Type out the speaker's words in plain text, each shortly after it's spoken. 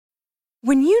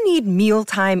When you need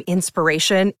mealtime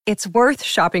inspiration, it's worth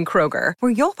shopping Kroger,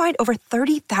 where you'll find over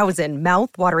 30,000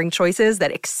 mouth-watering choices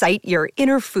that excite your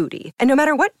inner foodie. And no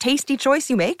matter what tasty choice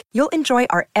you make, you'll enjoy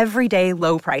our everyday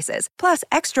low prices, plus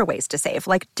extra ways to save,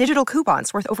 like digital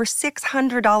coupons worth over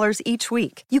 $600 each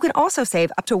week. You can also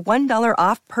save up to $1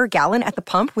 off per gallon at the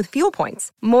pump with fuel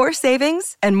points. More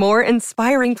savings and more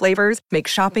inspiring flavors make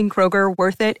shopping Kroger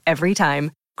worth it every time.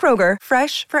 Kroger,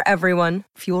 fresh for everyone.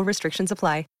 Fuel restrictions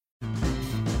apply.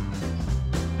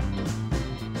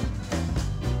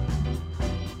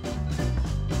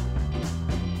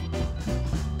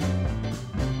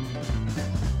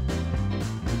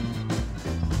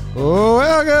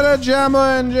 Welcome to Jumbo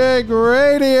and Jake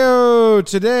Radio.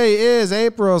 Today is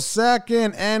April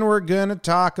 2nd, and we're going to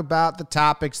talk about the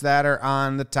topics that are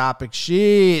on the topic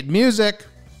sheet. Music.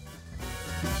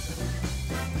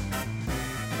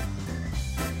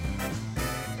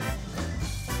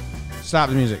 Stop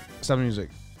the music. Stop the music.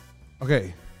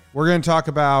 Okay, we're going to talk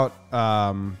about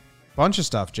a bunch of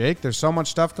stuff, Jake. There's so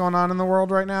much stuff going on in the world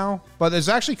right now, but there's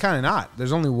actually kind of not.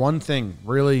 There's only one thing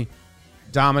really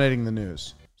dominating the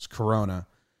news. It's Corona.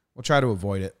 We'll try to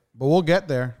avoid it, but we'll get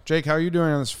there. Jake, how are you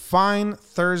doing on this fine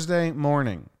Thursday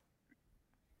morning?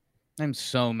 I'm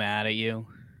so mad at you.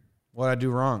 What'd I do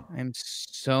wrong? I'm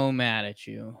so mad at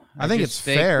you. I think it's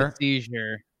fair. The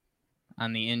seizure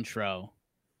on the intro,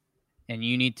 and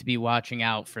you need to be watching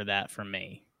out for that from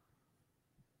me.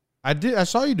 I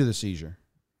saw you do the seizure.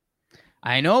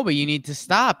 I know, but you need to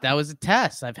stop. That was a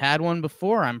test. I've had one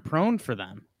before. I'm prone for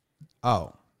them.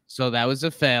 Oh. So that was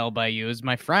a fail by you as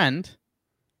my friend.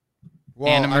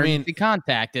 Well, and emergency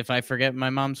contact if I forget my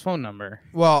mom's phone number.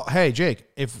 Well, hey, Jake,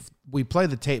 if we play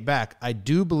the tape back, I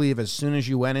do believe as soon as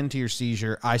you went into your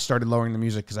seizure, I started lowering the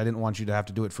music because I didn't want you to have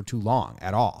to do it for too long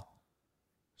at all.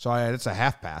 So it's a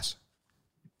half pass.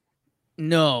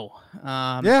 No.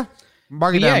 Yeah.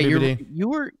 Mark it down, BBD.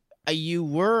 You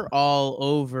were all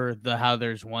over the how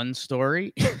there's one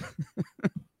story.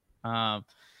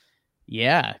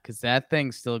 Yeah, because that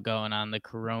thing's still going on, the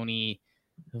coronavirus.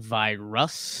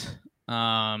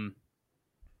 How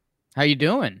you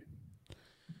doing?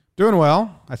 Doing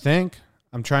well, I think.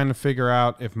 I'm trying to figure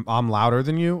out if I'm louder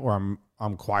than you or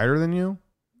I'm quieter than you.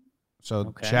 So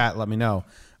okay. Chat, let me know.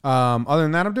 Other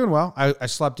than that, I'm doing well. I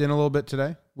slept in a little bit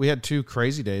today. We had 2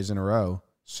 crazy days in a row,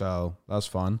 so that was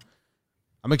fun.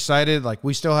 I'm excited. Like,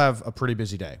 we still have a pretty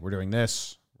busy day. We're doing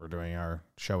this. We're doing our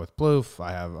show with Plouffe.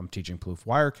 I'm teaching Plouffe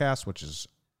Wirecast, which is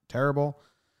terrible.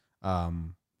 But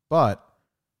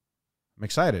I'm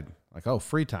excited. Like,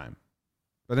 free time.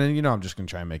 But then, I'm just going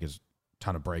to try and make a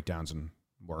ton of breakdowns and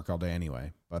work all day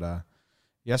anyway. But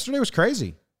yesterday was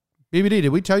crazy. BBD, did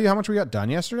we tell you how much we got done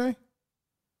yesterday?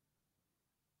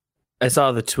 I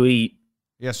saw the tweet.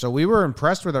 Yeah, so we were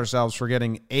impressed with ourselves for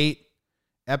getting 8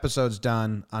 episodes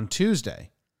done on Tuesday.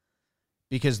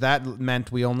 Because that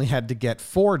meant we only had to get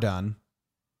 4 done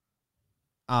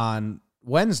on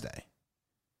Wednesday.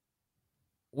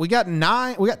 We got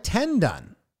 10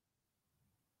 done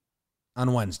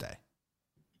on Wednesday.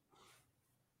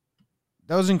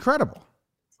 That was incredible.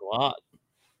 It's a lot.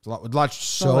 We watched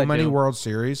so many World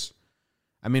Series.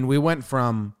 I mean, we went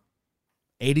from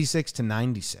 86 to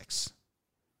 96.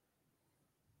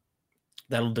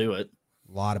 That'll do it.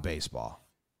 A lot of baseball.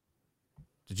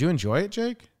 Did you enjoy it,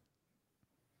 Jake?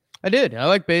 I did. I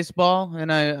like baseball,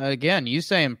 and you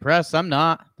say impressed. I'm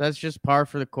not. That's just par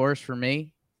for the course for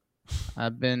me.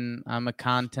 I'm a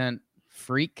content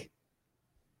freak,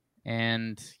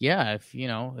 and yeah, if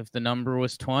the number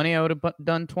was 20, I would have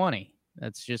done 20.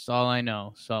 That's just all I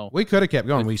know. So we could have kept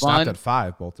going. We stopped at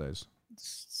 5 both days.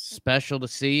 It's special to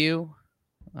see you,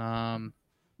 and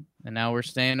now we're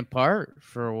staying apart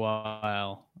for a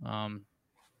while,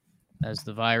 as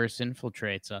the virus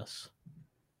infiltrates us.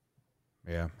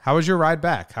 Yeah. How was your ride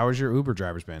back? How was your Uber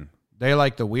drivers been? They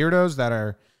like the weirdos that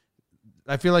are.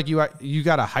 I feel like you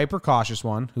got a hyper cautious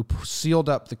one who sealed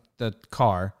up the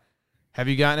car. Have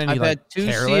you gotten any? I've had 2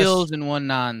 careless? Seals and 1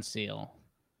 non-seal.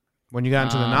 When you got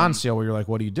into the non-seal, where you're like,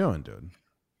 "What are you doing, dude?"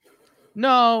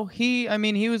 No, he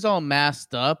was all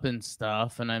masked up and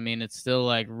stuff, and it's still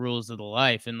like rules of the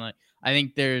life, and like I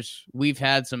think we've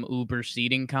had some Uber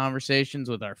seating conversations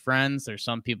with our friends. There's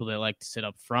some people that like to sit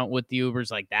up front with the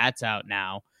Ubers, like that's out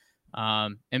now.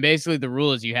 And basically the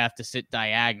rule is you have to sit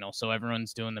diagonal. So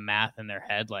everyone's doing the math in their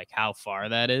head, like how far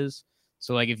that is.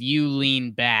 So like if you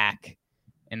lean back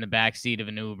in the back seat of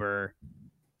an Uber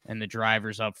and the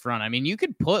driver's up front, you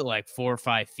could put like 4 or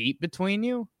 5 feet between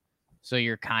you. So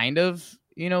you're kind of,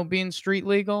 being street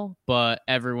legal, but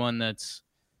everyone that's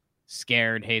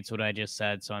scared hates what I just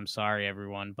said, so I'm sorry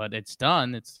everyone, but it's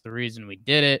done. It's the reason we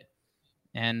did it.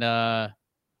 And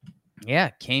Yeah,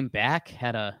 came back,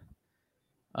 had a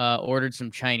ordered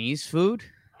some Chinese food,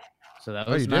 so that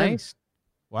was you did? nice.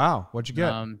 Wow, what'd you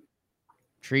get?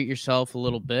 Treat yourself a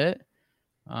little bit.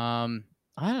 I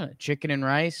don't know, chicken and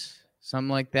rice, something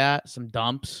like that. Some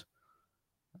dumps,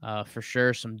 for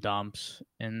sure, some dumps,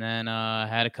 and then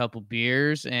had a couple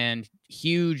beers and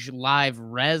huge live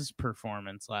Rez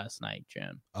performance last night,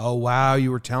 Jim. Oh wow,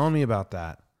 you were telling me about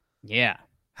that. Yeah,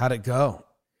 how'd it go?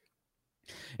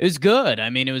 It was good. I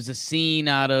mean, it was a scene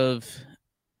out of.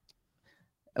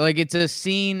 Like, it's a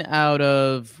scene out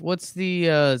of, what's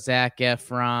the Zac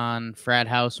Efron frat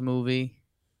house movie?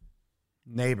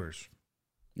 Neighbors.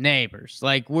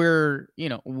 Like, we're,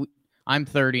 I'm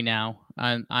 30 now.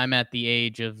 I'm at the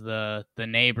age of the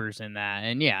neighbors in that.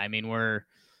 And yeah, I mean, we're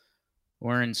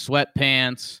in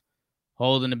sweatpants,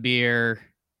 holding a beer.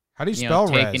 How do you spell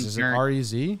Rez? Is it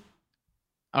R-E-Z?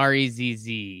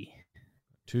 R-E-Z-Z.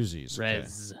 Two Z's.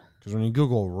 Rez. Because when you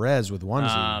Google Rez with one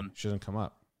Z, it shouldn't come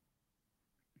up.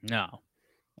 No.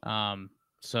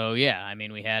 So yeah, I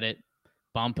mean, we had it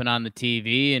bumping on the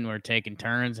TV and we're taking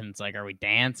turns and it's like, are we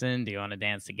dancing? Do you want to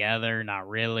dance together? Not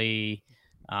really.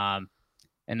 And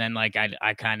then like,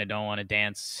 I kind of don't want to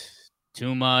dance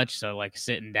too much. So like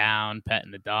sitting down, petting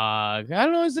the dog, I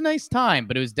don't know. It was a nice time,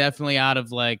 but it was definitely out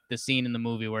of like the scene in the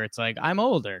movie where it's like, I'm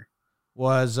older.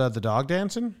 Was the dog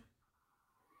dancing?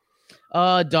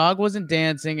 Dog wasn't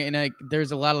dancing and like,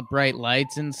 there's a lot of bright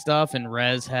lights and stuff. And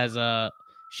Rez has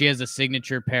she has a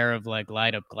signature pair of like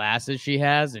light up glasses she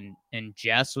has, and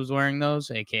Jess was wearing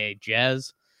those, aka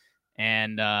Jez.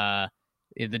 And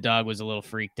the dog was a little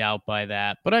freaked out by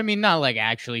that. But I mean, not like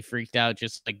actually freaked out,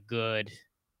 just like good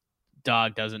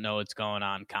dog doesn't know what's going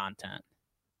on content.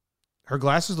 Her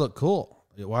glasses look cool.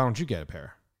 Why don't you get a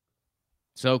pair?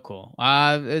 So cool.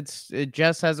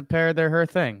 Jess has a pair, they're her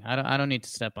thing. I don't need to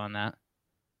step on that.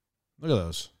 Look at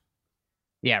those.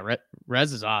 Yeah,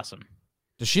 Rez is awesome.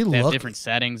 Does she they look have different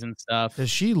settings and stuff?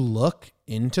 Does she look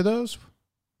into those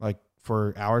like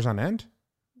for hours on end?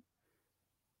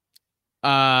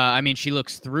 I mean, she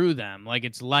looks through them like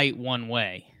it's light one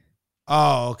way.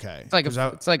 Oh, okay.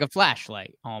 It's like a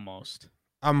flashlight almost.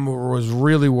 I was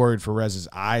really worried for Rez's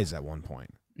eyes at one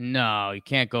point. No, you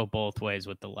can't go both ways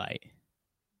with the light.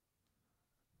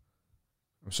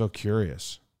 I'm so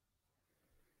curious.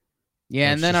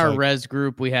 Yeah, and then our Rez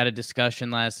group, we had a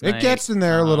discussion last night. It gets in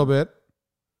there a little bit.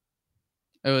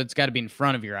 Oh, it's got to be in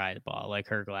front of your eyeball, like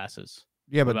her glasses.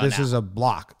 Yeah, but this is a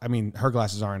block. I mean, her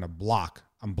glasses aren't a block.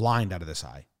 I'm blind out of this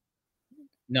eye.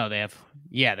 No, they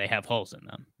have holes in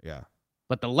them. Yeah.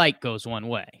 But the light goes one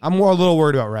way. I'm a little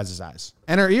worried about Rez's eyes.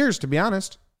 And her ears, to be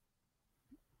honest.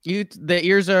 The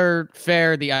ears are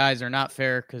fair. The eyes are not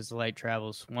fair because the light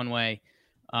travels one way.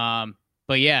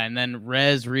 But yeah, and then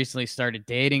Rez recently started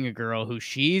dating a girl who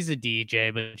she's a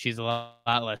DJ, but she's a lot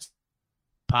less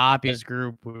popular. This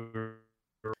group were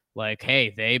like,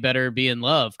 hey, they better be in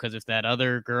love because if that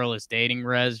other girl is dating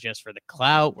Rez just for the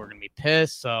clout, we're going to be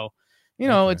pissed. So,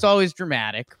 It's always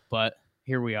dramatic, but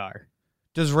here we are.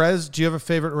 Do you have a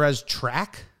favorite Rez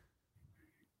track?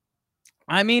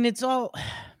 I mean, it's all,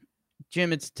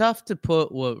 Jim, it's tough to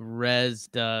put what Rez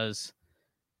does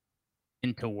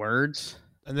into words.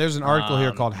 And there's an article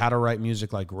here called How to Write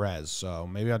Music Like Rez. So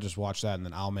maybe I'll just watch that and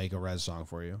then I'll make a Rez song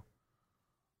for you.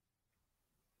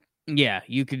 Yeah,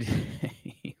 you could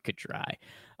you could try.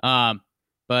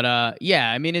 But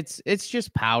yeah, I mean it's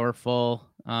just powerful.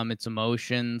 It's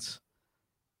emotions.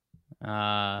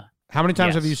 How many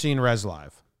times have you seen Rez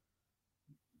live?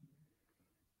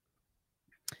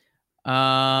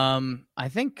 I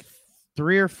think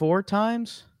 3 or 4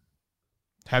 times.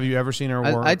 Have you ever seen her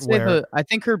work? I'd say I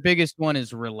think her biggest one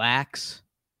is Relax.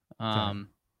 So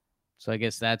I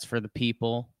guess that's for the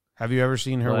people. Have you ever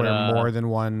seen her wear more than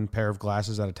one pair of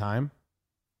glasses at a time?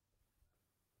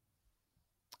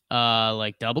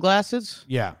 Like double glasses?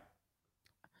 Yeah.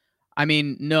 I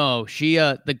mean, no, she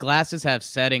the glasses have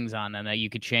settings on them that you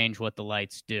could change what the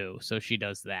lights do. So she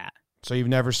does that. So you've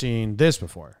never seen this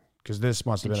before? Because this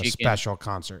must have been a special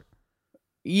concert.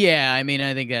 Yeah, I mean,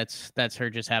 I think that's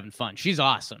her just having fun. She's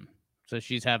awesome. So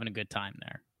she's having a good time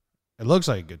there. It looks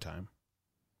like a good time.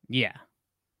 Yeah.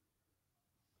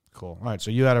 Cool. All right,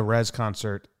 so you had a Rez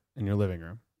concert in your living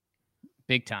room.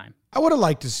 Big time. I would have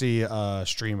liked to see a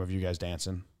stream of you guys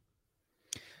dancing.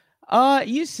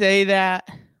 You say that,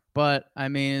 but I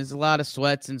mean, there's a lot of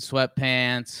sweats and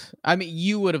sweatpants. I mean,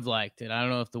 you would have liked it. I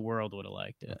don't know if the world would have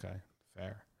liked it. Okay,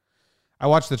 fair. I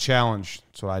watched The Challenge.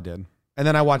 That's what I did. And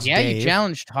then I watched Dave. You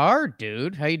challenged hard,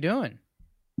 dude. How you doing?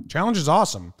 Challenge is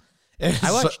awesome.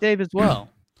 I watched Dave as well.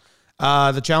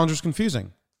 The challenge was confusing.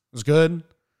 It was good.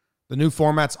 The new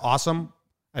format's awesome.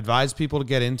 I advise people to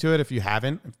get into it if you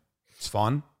haven't. It's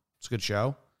fun. It's a good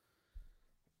show.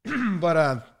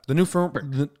 But the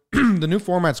new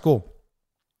format's cool.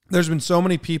 There's been so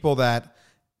many people that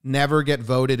never get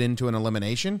voted into an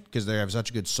elimination because they have such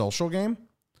a good social game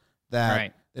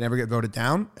that they never get voted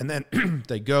down, and then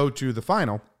they go to the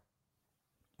final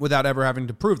without ever having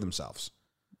to prove themselves.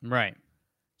 Right.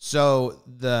 So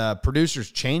the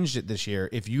producers changed it this year.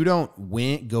 If you don't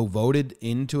go voted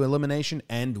into elimination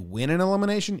and win an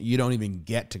elimination, you don't even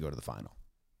get to go to the final.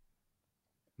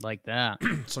 Like that.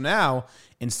 So now,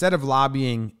 instead of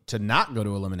lobbying to not go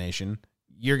to elimination,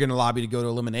 you're going to lobby to go to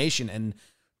elimination and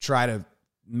try to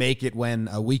make it when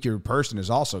a weaker person is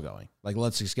also going. Like,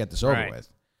 let's just get this over with.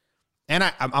 And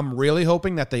I'm really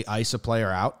hoping that they ice a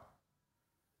player out.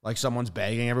 Like, someone's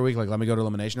begging every week, like, let me go to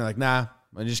elimination. They're like, nah,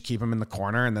 I just keep them in the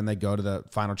corner, and then they go to the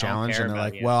final challenge, and they're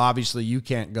like, well, obviously you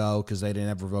can't go because they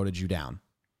never voted you down.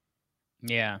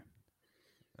 Yeah.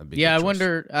 Yeah, I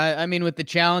wonder. I mean, with the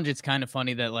challenge, it's kind of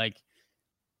funny that like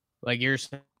you're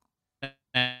saying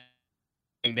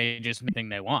they just make the thing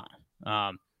they want.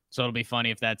 So it'll be funny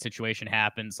if that situation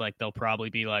happens. Like they'll probably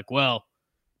be like, "Well,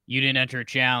 you didn't enter a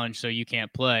challenge, so you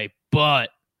can't play, but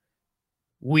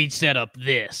we'd set up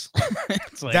this."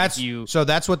 It's like So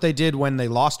that's what they did when they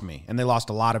lost me, and they lost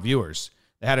a lot of viewers.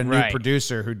 They had a new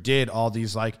producer who did all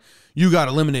these like, you got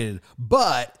eliminated,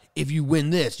 but if you win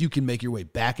this, you can make your way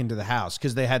back into the house,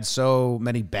 because they had so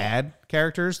many bad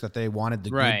characters that they wanted the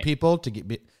good people to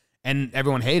get, and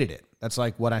everyone hated it. That's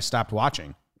like what I stopped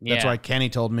watching. That's why Kenny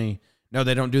told me, no,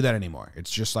 they don't do that anymore. It's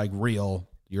just like real.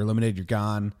 You're eliminated, you're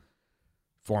gone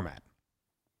format.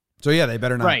 So yeah, they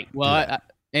better not. Right. Well,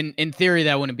 in theory,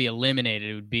 that wouldn't be eliminated.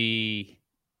 It would be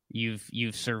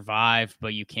you've survived,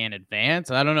 but you can't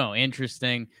advance. I don't know.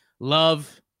 Interesting.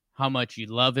 Love how much you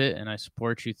love it, and I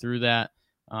support you through that.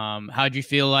 How'd you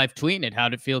feel live tweeting it?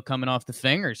 How'd it feel coming off the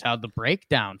fingers? How'd the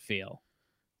breakdown feel?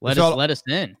 Let us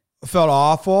in. It felt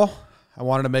awful. I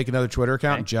wanted to make another Twitter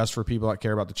account just for people that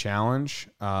care about the challenge.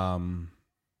 But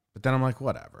then I'm like,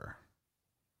 whatever.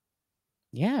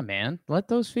 Yeah, man. Let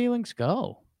those feelings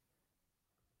go.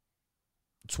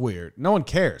 It's weird. No one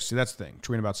cares. See, that's the thing.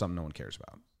 Tweeting about something no one cares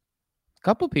about. A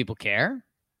couple people care.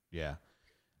 Yeah.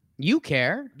 You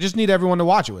care. Just need everyone to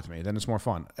watch it with me. Then it's more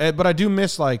fun. But I do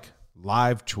miss like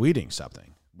live tweeting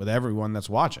something with everyone that's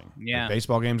watching. Yeah. Like,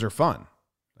 baseball games are fun.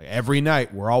 Like, every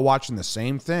night we're all watching the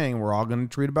same thing. We're all going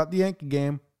to tweet about the Yankee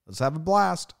game. Let's have a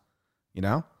blast. You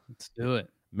know? Let's do it.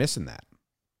 Missing that.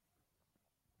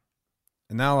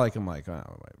 And now I'm like,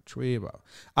 oh, tweet about.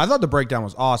 I thought the breakdown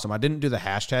was awesome. I didn't do the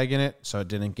hashtag in it, so it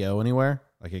didn't go anywhere.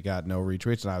 Like, it got no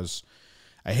retweets. And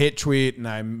I hit tweet, and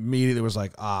I immediately was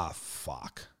like,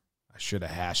 fuck. I should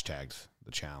have hashtagged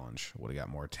the challenge. Would have got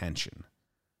more attention.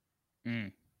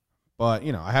 But,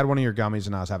 I had one of your gummies,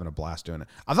 and I was having a blast doing it.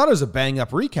 I thought it was a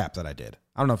bang-up recap that I did.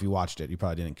 I don't know if you watched it. You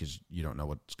probably didn't, because you don't know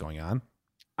what's going on.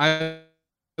 I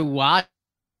watched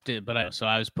it, but so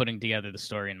I was putting together the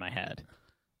story in my head.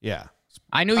 Yeah.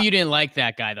 I knew you didn't like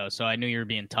that guy, though, so I knew you were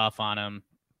being tough on him.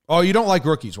 Oh, you don't like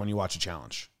rookies when you watch a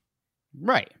challenge.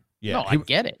 Right. Yeah. No, I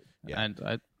get it. Yeah.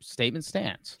 And statement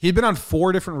stands. He'd been on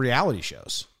 4 different reality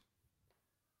shows.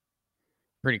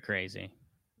 Pretty crazy.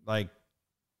 Like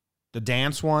the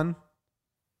dance one,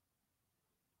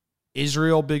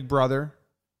 Israel Big Brother,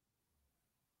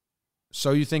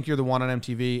 So You Think You're the One on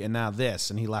MTV, and now this,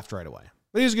 and he left right away.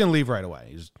 But he's going to leave right away.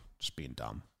 He's just being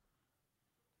dumb.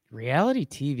 Reality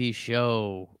TV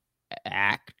show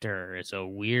actor is a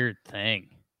weird thing.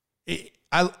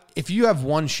 If you have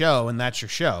one show and that's your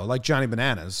show, like Johnny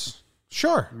Bananas,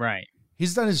 sure. Right.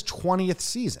 He's done his 20th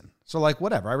season. So,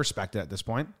 whatever. I respect it at this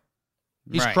point.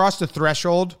 He's crossed the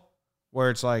threshold where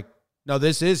it's like, no,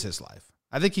 this is his life.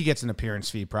 I think he gets an appearance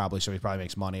fee probably, so he probably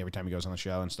makes money every time he goes on the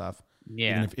show and stuff.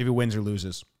 Yeah. Even if he wins or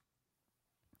loses.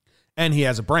 And he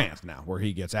has a brand now where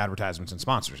he gets advertisements and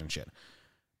sponsors and shit.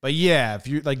 But yeah, if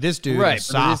you like this dude, this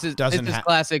is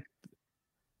classic.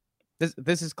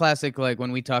 This is classic. Like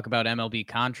when we talk about MLB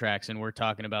contracts and we're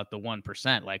talking about the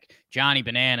 1%, like Johnny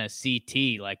Banana,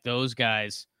 CT, like those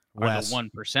guys are the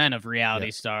 1% of reality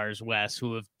stars, Wes,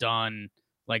 who have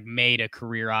made a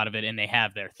career out of it and they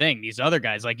have their thing. These other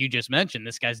guys, like you just mentioned,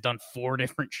 this guy's done 4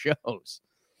 different shows.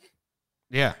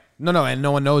 Yeah. No, and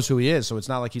no one knows who he is, so it's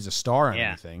not like he's a star or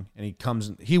anything. And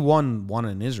he won one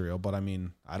in Israel, but I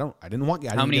mean, How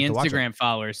many Instagram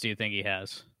followers do you think he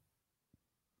has?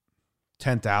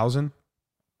 10,000.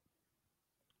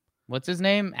 What's his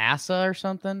name? Asa or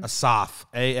something? Asaf.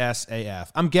 ASAF.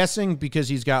 I'm guessing because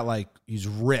he's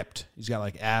ripped. He's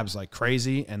got abs like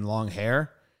crazy and long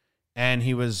hair. And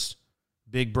he was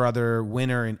Big Brother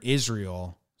winner in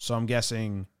Israel. So I'm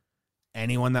guessing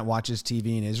anyone that watches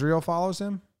TV in Israel follows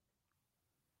him.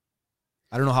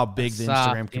 I don't know how big the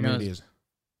Asaf, Instagram community is.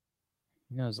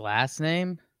 You know his last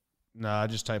name? No, I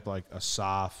just type like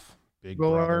Asaf, Big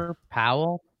Brother.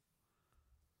 Powell.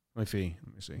 Let me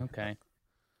see. Okay.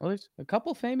 Well, there's a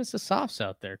couple famous Asafs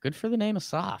out there. Good for the name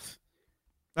Asaf.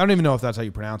 I don't even know if that's how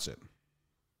you pronounce it.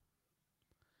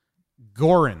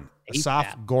 Gorin.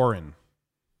 Asaf Gorin.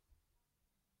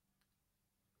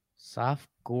 Asaf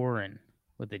Gorin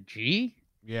with a G?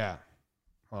 Yeah.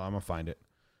 Well, I'm going to find it.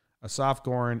 Asaf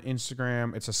Gorin,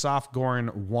 Instagram. It's Asaf Gorin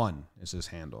 1 is his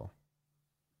handle.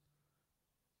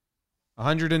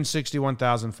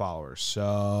 161,000 followers. So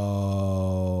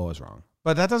I was wrong.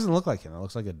 But that doesn't look like him. That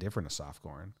looks like a different Asaf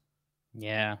Gorin.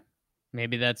 Yeah.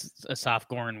 Maybe that's Asaf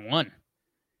Gorin 1.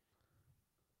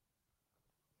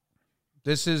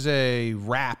 This is a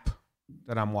rap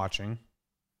that I'm watching.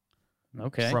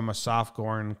 Okay. From Asaf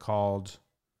Gorin called...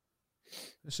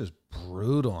 This is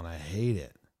brutal and I hate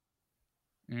it.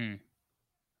 I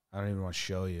don't even want to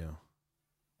show you.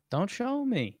 Don't show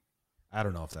me. I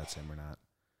don't know if that's him or not.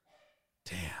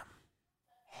 Damn.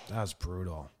 That was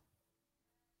brutal.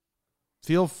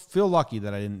 Feel lucky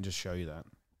that I didn't just show you that.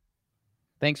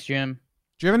 Thanks, Jim.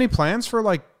 Do you have any plans for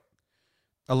like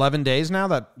 11 days now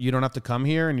that you don't have to come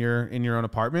here and you're in your own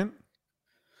apartment?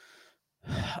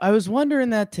 I was wondering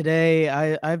that today.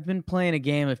 I've been playing a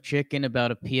game of chicken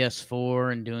about a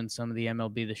PS4 and doing some of the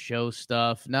MLB The Show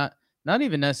stuff. Not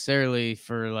even necessarily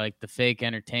for like the fake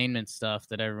entertainment stuff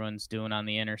that everyone's doing on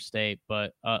the interstate,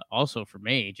 but also for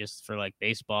me, just for like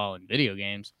baseball and video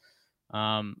games.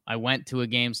 I went to a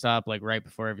GameStop like right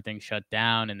before everything shut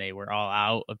down and they were all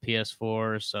out of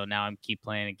PS4. So now I'm keep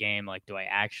playing a game. Like, do I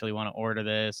actually want to order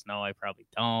this? No, I probably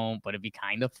don't, but it'd be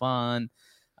kind of fun.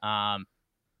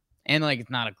 And like, it's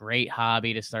not a great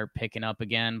hobby to start picking up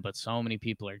again, but so many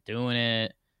people are doing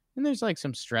it. And there's like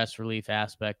some stress relief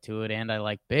aspect to it. And I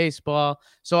like baseball.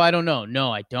 So I don't know.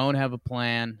 No, I don't have a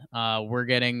plan. We're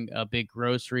getting a big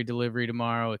grocery delivery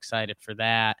tomorrow. Excited for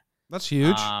that. That's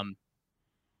huge.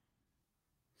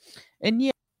 And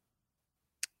yeah,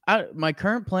 my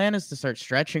current plan is to start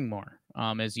stretching more.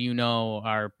 As you know,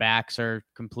 our backs are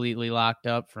completely locked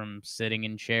up from sitting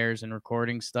in chairs and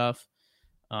recording stuff.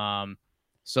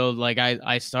 So like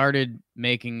I started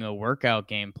making a workout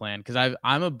game plan because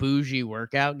I'm a bougie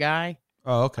workout guy.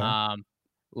 Oh, okay.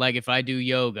 Like if I do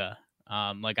yoga,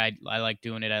 like I like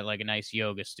doing it at like a nice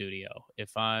yoga studio.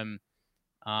 If I'm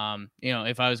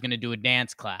if I was going to do a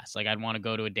dance class, like I'd want to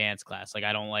go to a dance class. Like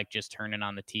I don't like just turning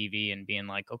on the TV and being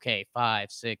like, okay,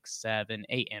 5, 6, 7,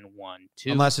 8, and 1,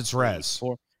 2. Unless it's 3, res.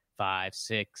 4, 5,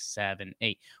 6, 7,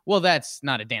 8. Well, that's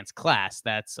not a dance class.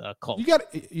 That's a cult. You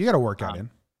got to work out in.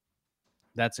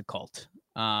 That's a cult.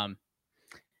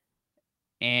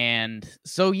 And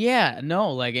so, yeah,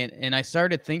 no, like, and I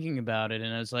started thinking about it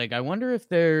and I was like, I wonder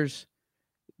if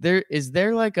is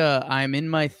there like I'm in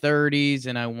my 30s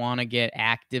and I want to get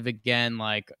active again,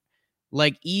 like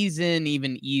ease in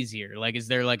even easier. Like, is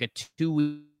there like a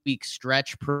 2-week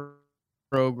stretch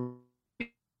program?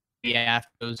 Yeah, after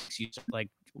those, you like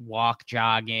walk,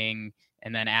 jogging,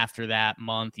 and then after that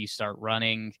month, you start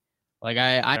running. Like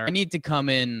I need to come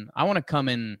in. I want to come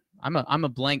in. I'm a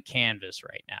blank canvas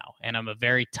right now, and I'm a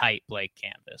very tight blank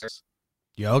canvas.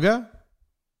 Yoga?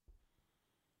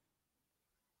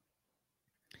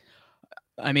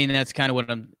 I mean, that's kind of what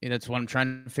I'm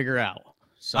trying to figure out.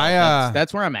 So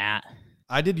that's where I'm at.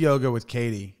 I did yoga with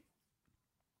Katie,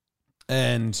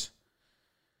 and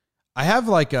I have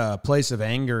like a place of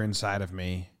anger inside of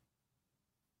me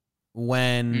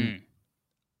when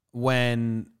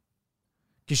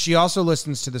because she also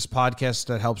listens to this podcast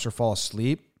that helps her fall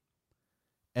asleep.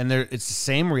 And it's the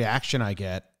same reaction I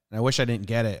get. And I wish I didn't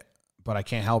get it, but I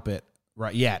can't help it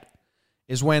right yet.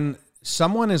 Is when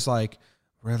someone is like,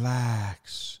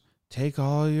 relax, take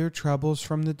all your troubles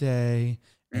from the day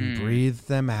and breathe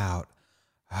them out.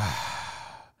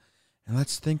 And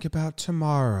let's think about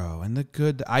tomorrow and the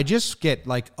good. I just get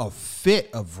like a fit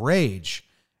of rage.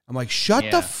 I'm like, shut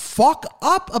the fuck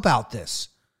up about this.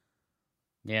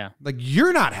 Yeah. Like,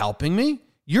 you're not helping me.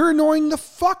 You're annoying the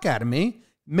fuck out of me,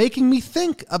 making me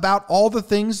think about all the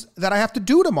things that I have to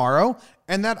do tomorrow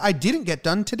and that I didn't get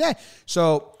done today.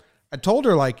 So I told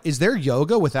her, like, is there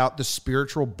yoga without the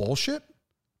spiritual bullshit?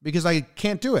 Because I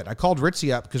can't do it. I called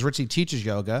Ritzy up because Ritzy teaches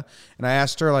yoga. And I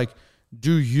asked her, like,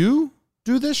 do you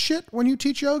do this shit when you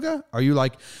teach yoga? Are you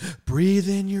like, breathe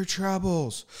in your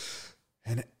troubles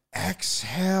and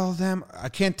exhale them? I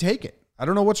can't take it. I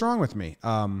don't know what's wrong with me.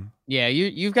 Yeah,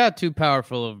 you've got too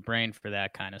powerful of a brain for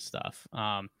that kind of stuff.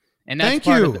 And that's Thank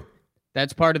you.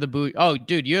 That's part of the boot. Oh,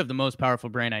 dude, you have the most powerful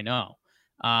brain I know.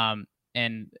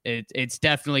 And it's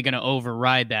definitely going to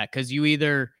override that because you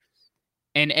either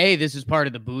And this is part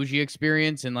of the bougie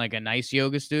experience in like a nice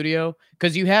yoga studio,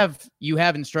 because you have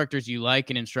instructors you like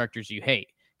and instructors you hate,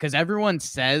 because everyone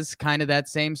says kind of that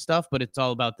same stuff, but it's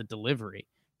all about the delivery.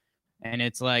 And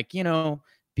it's like,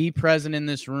 be present in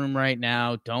this room right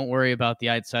now. Don't worry about the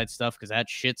outside stuff, because that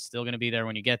shit's still going to be there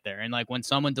when you get there. And like when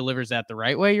someone delivers that the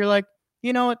right way, you're like,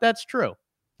 you know what? That's true.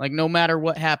 Like no matter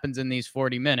what happens in these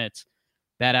 40 minutes,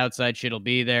 that outside shit will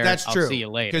be there. That's true. I'll see you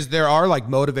later. Because there are like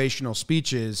motivational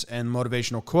speeches and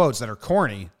motivational quotes that are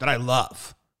corny that I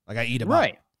love. Like I eat them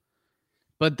right. up.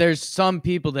 But there's some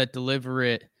people that deliver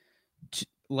it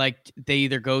like they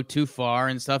either go too far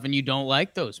and stuff, and you don't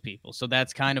like those people. So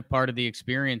that's kind of part of the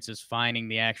experience, is finding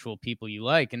the actual people you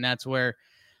like. And that's where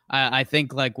I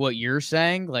think like what you're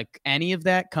saying, like any of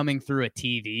that coming through a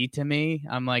TV to me,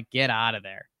 I'm like, get out of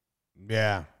there.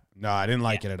 Yeah. No, I didn't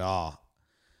like it at all.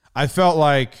 I felt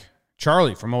like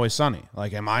Charlie from Always Sunny.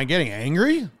 Like, am I getting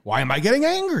angry? Why am I getting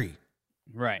angry?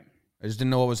 Right. I just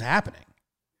didn't know what was happening.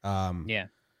 Yeah.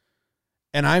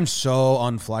 And I'm so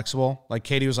unflexible. Like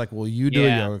Katie was like, will you do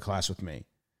a yoga class with me?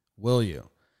 Will you?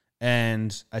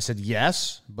 And I said,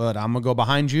 yes, but I'm going to go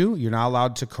behind you. You're not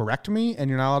allowed to correct me, and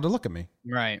you're not allowed to look at me.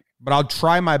 Right. But I'll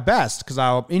try my best because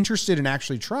I'm interested in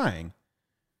actually trying.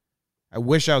 I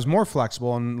wish I was more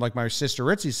flexible. And like my sister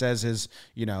Ritzy says is,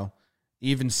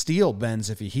 even steel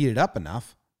bends if you heat it up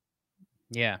enough.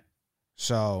 Yeah.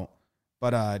 So,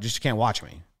 but just you can't watch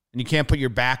me. And you can't put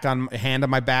your hand on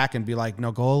my back and be like,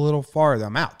 no, go a little farther.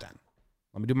 I'm out then.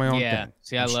 Let me do my own thing.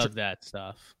 See, I love that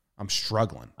stuff. I'm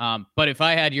struggling. But if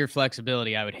I had your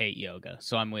flexibility, I would hate yoga.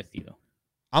 So I'm with you.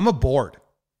 I'm a bored.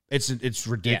 It's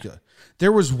ridiculous. Yeah.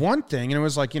 There was one thing, and it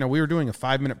was like, we were doing a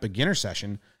 5-minute beginner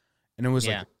session, and it was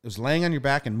like, it was laying on your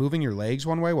back and moving your legs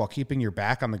one way while keeping your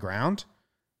back on the ground.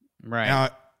 Right.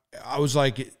 And I was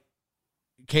like,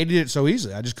 Katie did it so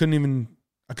easily. I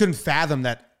couldn't fathom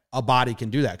that a body can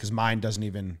do that, because mine doesn't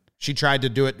even, she tried to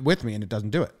do it with me and it doesn't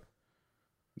do it.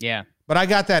 Yeah. But I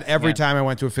got that every time I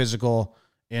went to a physical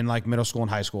in like middle school and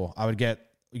high school. I would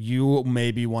get, you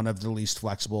may be one of the least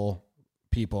flexible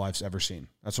people I've ever seen.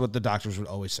 That's what the doctors would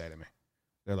always say to me.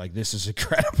 They're like, this is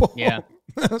incredible. Yeah.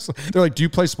 They're like, do you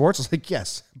play sports? I was like,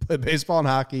 yes. I play baseball and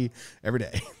hockey every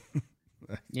day.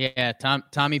 Yeah,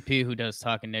 Tommy P, who does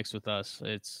Talking Knicks with us,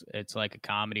 it's like a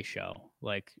comedy show.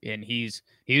 Like, and he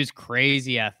was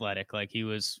crazy athletic. Like he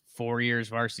was 4 years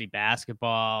varsity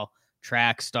basketball,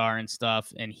 track star and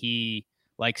stuff. And he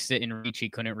like sit and reach, he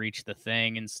couldn't reach the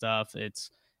thing and stuff. It's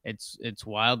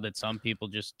wild that some people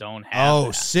just don't have.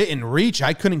 That. Sit and reach.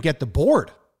 I couldn't get the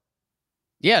board.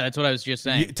 Yeah, that's what I was just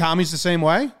saying. Tommy's the same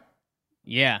way.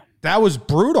 Yeah, that was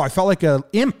brutal. I felt like an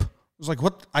imp. I was like,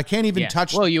 what? I can't even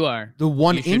touch. Well, you are the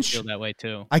 1 you inch. Feel that way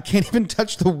too. I can't even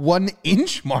touch the 1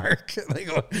 inch mark. Like,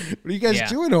 what are you guys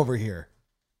doing over here?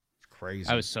 It's crazy.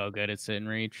 I was so good at sit and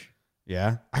reach.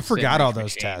 Yeah, I forgot all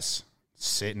those tests.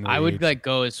 Sit and reach. I would like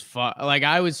go as far. Like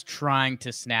I was trying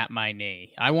to snap my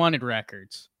knee. I wanted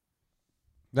records.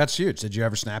 That's huge. Did you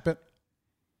ever snap it?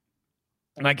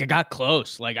 Like I got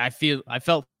close. Like I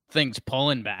felt things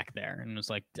pulling back there, and was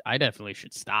like, I definitely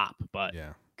should stop, but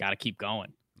got to keep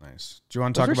going. Nice. Do you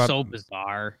want to talk about? So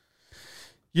bizarre.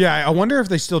 Yeah, I wonder if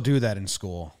they still do that in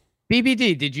school.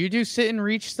 BBD, did you do sit and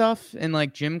reach stuff in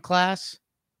like gym class?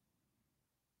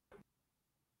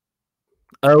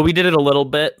 Oh, we did it a little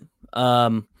bit.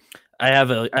 I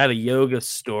have a yoga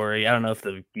story. I don't know if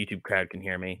the YouTube crowd can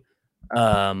hear me.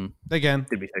 They can.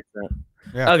 Did we fix that?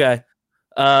 Yeah. Okay.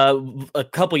 A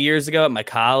couple years ago at my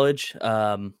college,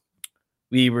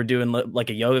 we were doing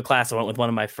like a yoga class. I went with one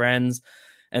of my friends.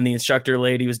 And the instructor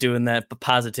lady was doing that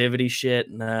positivity shit.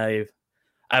 And I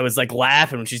was like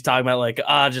laughing when she's talking about like,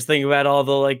 just think about all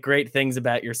the like great things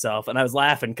about yourself. And I was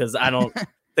laughing because I don't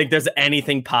think there's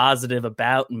anything positive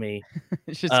about me.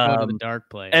 It's just go to the dark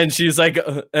place. And she's like,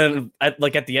 at the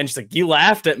end, she's like, you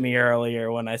laughed at me earlier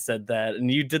when I said that.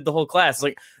 And you did the whole class.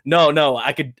 Like, no,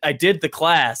 I did the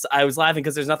class. I was laughing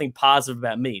because there's nothing positive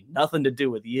about me. Nothing to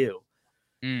do with you.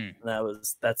 And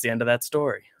that's the end of that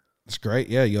story. That's great.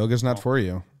 Yeah, yoga's not for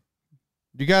you.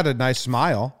 You got a nice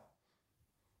smile.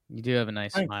 You do have a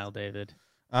nice smile, David.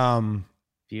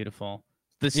 Beautiful.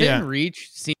 The sit and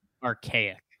reach seems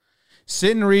archaic.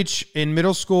 Sit and reach in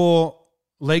middle school,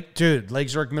 Lake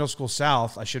Zurich Middle School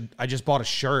South. I just bought a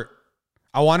shirt.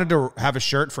 I wanted to have a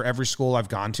shirt for every school I've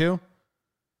gone to.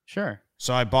 Sure.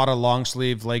 So I bought a long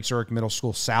sleeve Lake Zurich Middle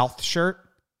School South shirt.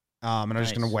 And I was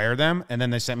just going to wear them. And then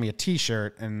they sent me a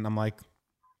t-shirt and I'm like,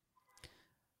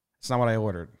 it's not what I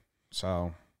ordered.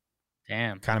 So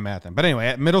damn, kind of mad at them. But anyway,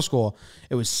 at middle school,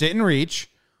 it was sit and reach.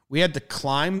 We had to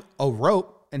climb a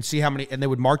rope and see how many, and they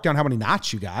would mark down how many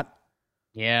knots you got.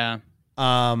 Yeah.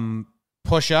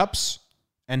 Push-ups,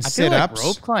 and I feel sit-ups. like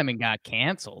rope climbing got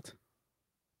canceled.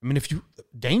 I mean,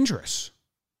 dangerous.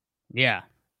 Yeah.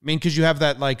 I mean, because you have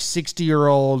that like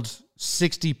 60-year-old,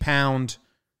 60-pound,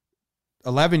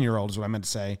 11-year-old is what I meant to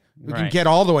say. We can get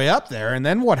all the way up there, and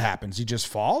then what happens? He just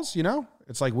falls, you know?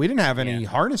 It's like we didn't have any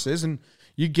harnesses, and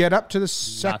you get up to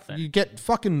the you get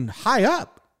fucking high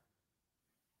up.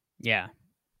 Yeah.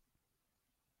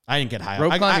 I didn't get high up.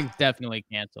 Rope climbing's definitely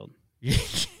canceled.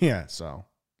 Yeah, so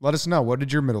let us know. What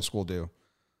did your middle school do?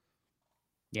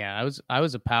 Yeah, I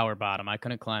was a power bottom. I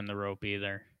couldn't climb the rope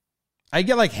either. I'd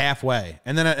get like halfway,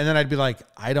 and then I'd be like,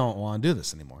 I don't want to do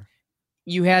this anymore.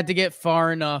 You had to get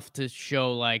far enough to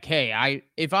show like, hey,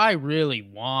 if I really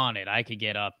wanted, I could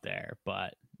get up there,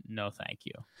 but no thank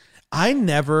you. I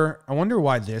wonder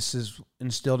why this is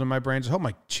instilled in my brains. I hope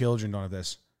my children don't have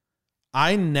this.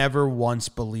 I never once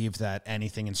believed that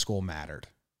anything in school mattered.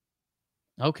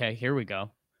 Okay, here we go.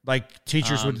 Like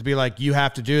teachers would be like, you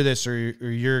have to do this or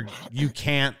you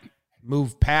can't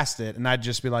move past it. And I'd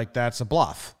just be like, that's a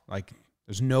bluff. Like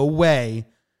there's no way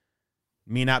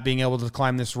me not being able to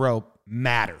climb this rope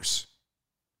matters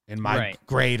in my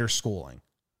grade or schooling.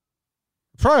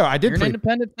 Probably You're an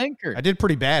independent thinker. I did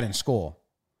pretty bad in school,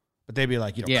 but they'd be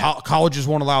like, colleges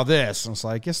won't allow this. And it's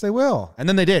like, yes, they will. And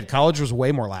then they did. College was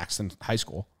way more lax than high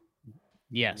school.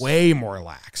 Yes. Way more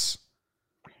lax.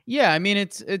 Yeah, I mean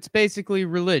it's basically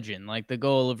religion. Like the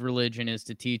goal of religion is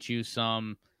to teach you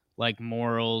some like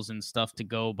morals and stuff to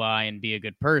go by and be a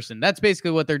good person. That's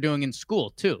basically what they're doing in school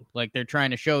too. Like they're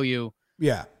trying to show you,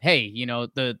 hey, you know,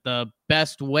 the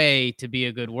best way to be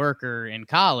a good worker in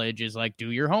college is like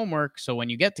do your homework. So when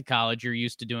you get to college, you're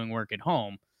used to doing work at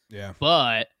home. Yeah.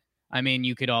 But I mean,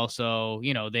 you could also,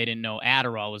 you know, they didn't know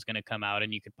Adderall was going to come out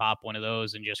and you could pop one of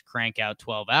those and just crank out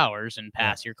 12 hours and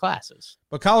pass your classes.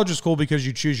 But college is cool because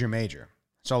you choose your major.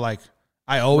 So like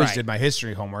I always did my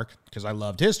history homework because I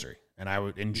loved history and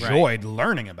I enjoyed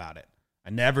learning about it. I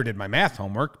never did my math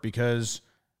homework because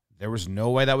there was no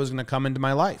way that was going to come into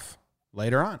my life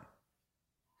later on.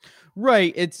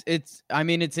 Right. I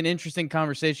mean, it's an interesting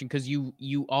conversation because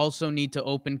you also need to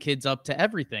open kids up to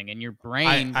everything and your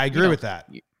brain. I agree with that.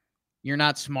 You're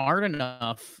not smart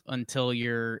enough until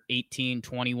you're 18,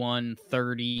 21,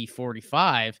 30,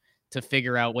 45 to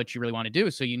figure out what you really want to do.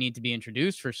 So you need to be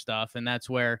introduced for stuff. And that's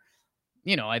where,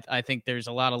 you know, I think there's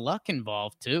a lot of luck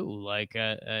involved too. Like,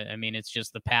 I mean, it's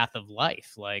just the path of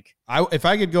life. Like if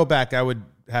I could go back, I would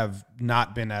have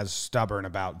not been as stubborn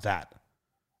about that.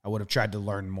 I would have tried to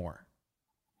learn more.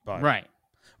 But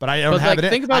I don't have it.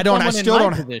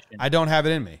 I don't have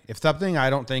it in me. If something I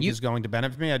don't think is going to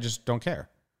benefit me, I just don't care.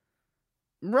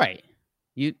 Right.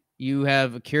 You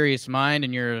have a curious mind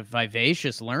and you're a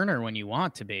vivacious learner when you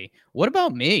want to be. What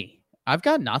about me? I've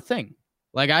got nothing.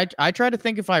 Like I try to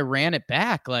think if I ran it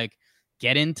back, like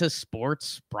get into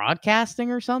sports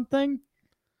broadcasting or something.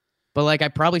 But like I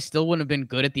probably still wouldn't have been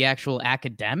good at the actual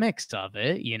academics of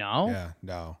it, you know? Yeah,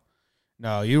 no.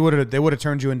 They would have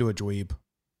turned you into a dweeb.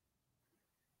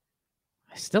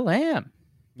 I still am.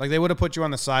 Like they would have put you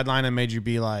on the sideline and made you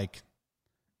be like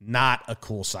not a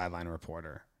cool sideline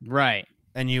reporter. Right.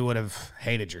 And you would have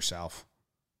hated yourself.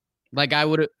 Like I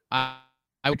would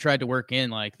try to work in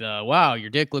like wow,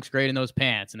 your dick looks great in those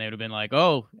pants. And they would have been like,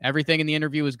 oh, everything in the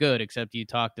interview was good, except you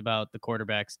talked about the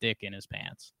quarterback's dick in his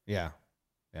pants. Yeah.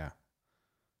 Yeah.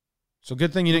 So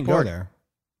good thing you didn't go there.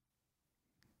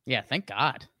 Yeah. Thank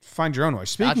God. Find your own way.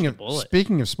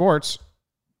 Speaking of sports,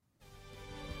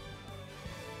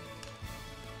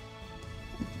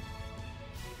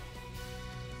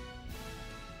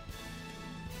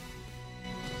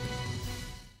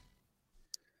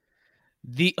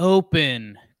 The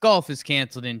Open. Golf is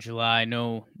canceled in July.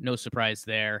 No surprise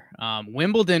there.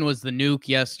 Wimbledon was the nuke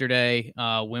yesterday.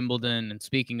 Wimbledon, and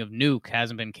speaking of nuke,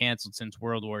 hasn't been canceled since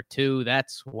World War II.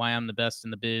 That's why I'm the best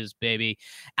in the biz, baby.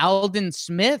 Aldon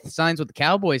Smith signs with the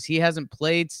Cowboys. He hasn't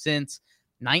played since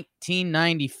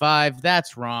 1995.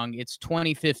 That's wrong. It's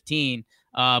 2015.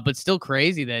 But still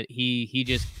crazy that he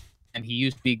just... And he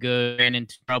used to be good and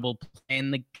into trouble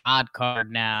playing the God card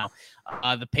now.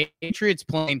 The Patriots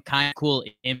playing kind of cool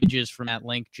images from that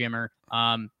link, Jimmer.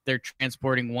 They're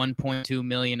transporting 1.2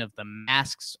 million of the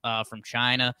masks from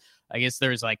China. I guess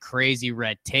there's like crazy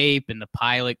red tape and the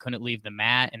pilot couldn't leave the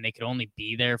mat and they could only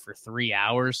be there for 3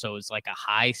 hours. So it's like a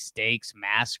high stakes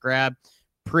mask grab.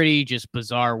 Pretty just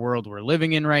bizarre world we're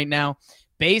living in right now.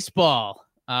 Baseball.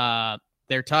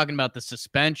 They're talking about the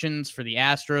suspensions for the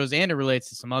Astros, and it relates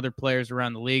to some other players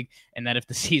around the league, and that if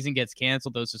the season gets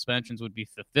canceled, those suspensions would be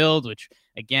fulfilled, which,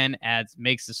 again,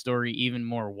 makes the story even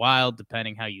more wild,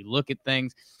 depending how you look at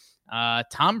things.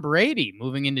 Tom Brady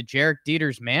moving into Jarek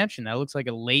Dieter's mansion. That looks like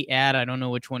a late ad. I don't know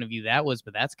which one of you that was,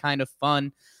 but that's kind of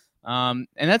fun. And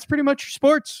that's pretty much your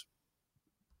sports.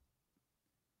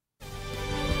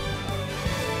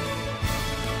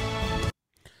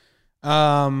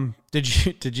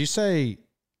 Did you say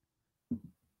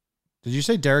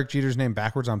Derek Jeter's name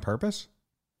backwards on purpose?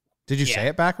 Did you say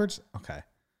it backwards? Okay.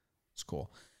 It's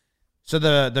cool. So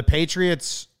the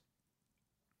Patriots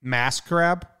mask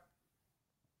grab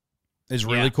is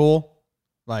really cool.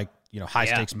 Like, high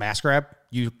stakes mask grab.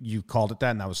 You called it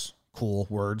that, and that was cool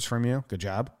words from you. Good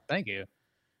job. Thank you.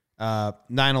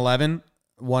 9/11,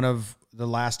 one of the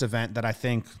last event that I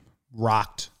think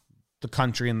rocked the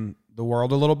country and the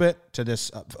world a little bit to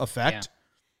this effect.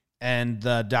 And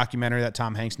the documentary that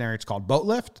Tom Hanks narrates called Boat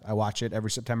Lift. I watch it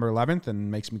every September 11th and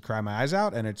makes me cry my eyes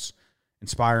out, and it's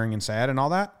inspiring and sad and all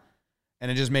that. And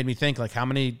it just made me think, like, how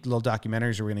many little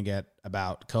documentaries are we going to get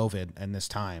about COVID and this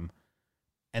time?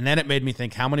 And then it made me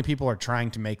think, how many people are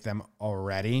trying to make them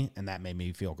already? And that made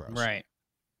me feel gross. Right.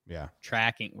 Yeah.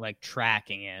 Tracking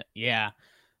it. Yeah.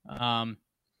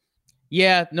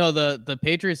 Yeah, no, the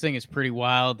Patriots thing is pretty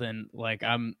wild. And like,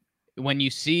 when you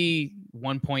see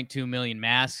 1.2 million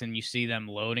masks and you see them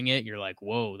loading it, you're like,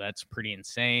 whoa, that's pretty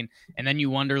insane. And then you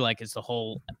wonder, like, is the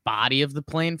whole body of the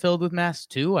plane filled with masks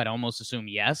too? I'd almost assume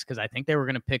yes, because I think they were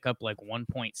going to pick up like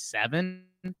 1.7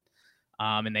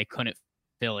 and they couldn't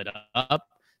fill it up.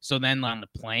 So then on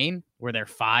the plane, were there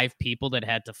 5 people that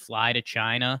had to fly to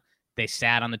China? They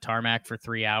sat on the tarmac for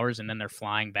 3 hours and then they're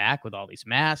flying back with all these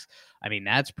masks. I mean,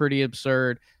 that's pretty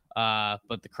absurd.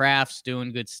 But the Kraft's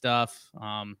doing good stuff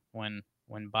when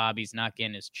Bobby's not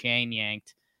getting his chain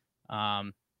yanked.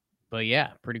 But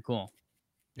yeah, pretty cool.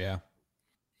 Yeah,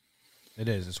 it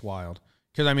is. It's wild.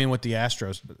 Because, I mean, with the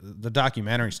Astros, the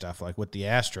documentary stuff, like with the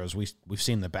Astros, we've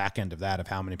seen the back end of that, of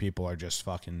how many people are just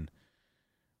fucking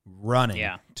running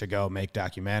to go make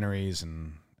documentaries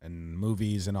and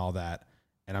movies and all that.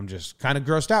 And I'm just kind of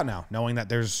grossed out now, knowing that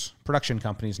there's production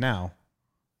companies now,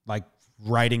 like,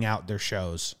 writing out their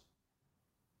shows,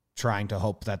 trying to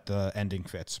hope that the ending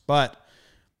fits. But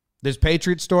this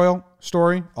Patriots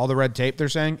story, all the red tape they're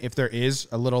saying, if there is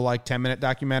a little, like, 10-minute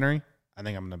documentary, I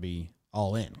think I'm going to be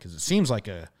all in, because it seems like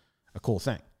a cool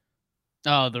thing.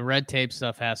 Oh, the red tape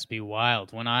stuff has to be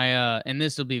wild. When and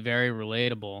this will be very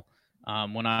relatable,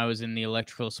 when I was in the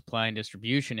electrical supply and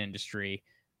distribution industry,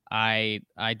 I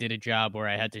did a job where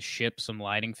I had to ship some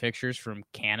lighting fixtures from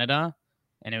Canada,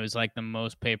 and it was like the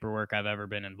most paperwork I've ever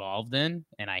been involved in,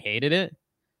 and I hated it.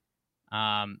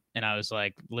 And I was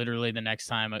like, literally the next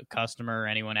time a customer or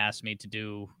anyone asked me to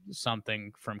do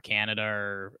something from Canada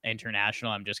or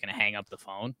international, I'm just going to hang up the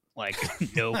phone. Like,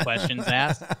 no questions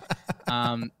asked.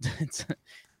 It's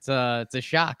a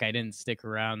shock I didn't stick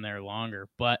around there longer,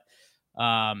 but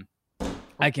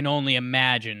I can only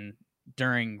imagine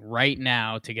right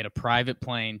now to get a private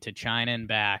plane to China and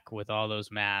back with all those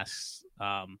masks,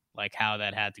 like how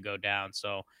that had to go down.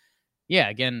 So yeah,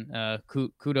 again,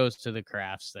 kudos to the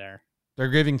Krafts there. They're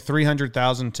giving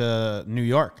 $300,000 to New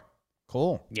York.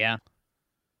 Cool. Yeah.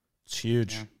 It's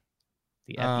huge.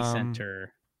 Yeah. The epicenter.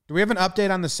 Do we have an update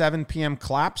on the 7 p.m.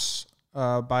 collapse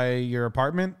by your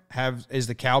apartment? Is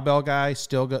the cowbell guy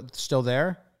still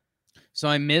there? So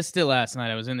I missed it last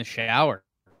night. I was in the shower.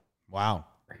 Wow.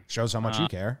 Shows how much you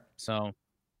care. So,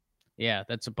 yeah,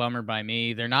 that's a bummer by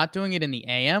me. They're not doing it in the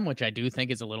AM, which I do think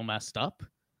is a little messed up.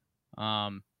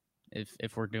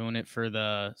 If we're doing it for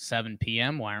the 7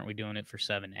 p.m., why aren't we doing it for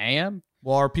 7 a.m.?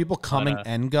 Well, are people coming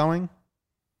and going?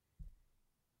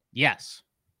 Yes.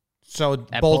 So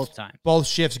at both times. Both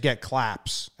shifts get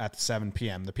claps at 7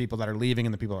 p.m., the people that are leaving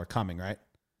and the people that are coming, right?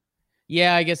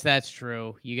 Yeah, I guess that's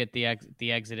true. You get the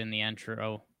exit and the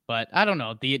intro. But I don't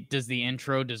know. Does the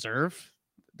intro deserve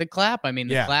the clap? I mean,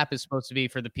 the clap is supposed to be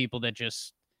for the people that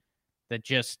just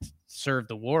served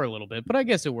the war a little bit, but I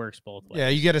guess it works both ways. Yeah,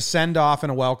 you get a send off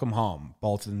and a welcome home,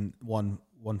 both in one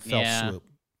fell swoop.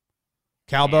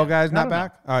 Cowbell guy's not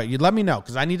back? All right, you let me know,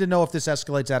 because I need to know if this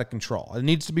escalates out of control. It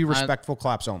needs to be respectful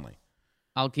claps only.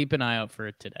 I'll keep an eye out for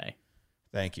it today.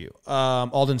 Thank you.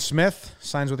 Aldon Smith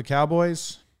signs with the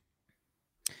Cowboys.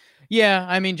 Yeah,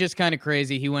 I mean, just kind of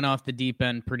crazy. He went off the deep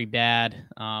end pretty bad.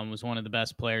 Was one of the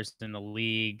best players in the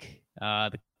league.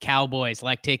 The Cowboys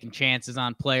like taking chances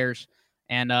on players,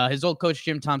 and his old coach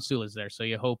Jim Tomsula is there. So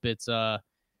you hope it's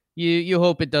you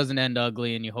hope it doesn't end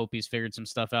ugly, and you hope he's figured some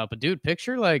stuff out. But dude,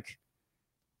 picture like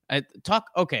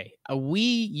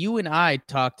you and I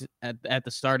talked at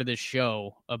the start of this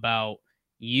show about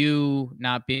you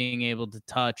not being able to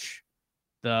touch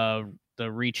the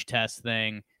reach test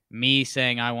thing. Me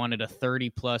saying I wanted a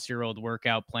 30-plus-year-old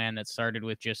workout plan that started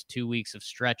with just 2 weeks of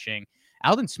stretching.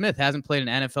 Alden Smith hasn't played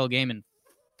an NFL game in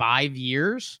 5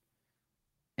 years,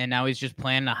 and now he's just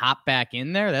planning to hop back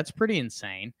in there. That's pretty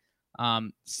insane.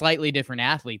 Slightly different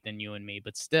athlete than you and me,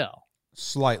 but still.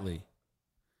 Slightly.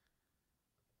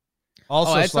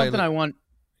 Also, I had slightly. something I want.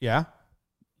 Yeah.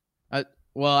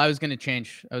 Well, I was gonna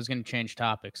change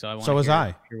topics, so I want. So was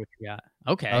I. Hear what you got.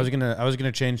 Okay. I was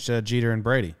gonna change to Jeter and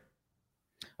Brady.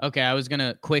 Okay, I was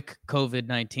gonna quick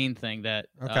COVID-19 thing that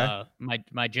Okay.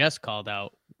 My Jess called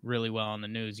out really well on the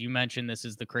news. You mentioned this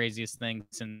is the craziest thing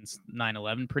since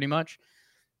 9/11, pretty much.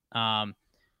 And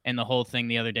the whole thing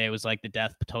the other day was like the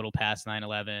death total past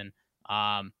 9/11.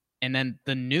 And then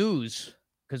the news,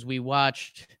 because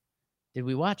did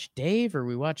we watch Dave or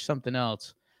we watched something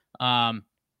else?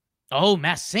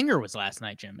 Masked Singer was last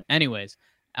night, Jim. Anyways,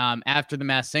 after the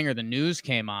Masked Singer, the news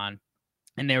came on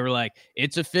and they were like,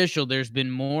 it's official. There's been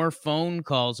more phone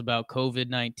calls about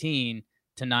COVID-19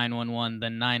 to 911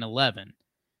 than 9/11.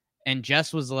 And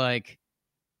Jess was like,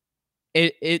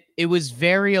 it was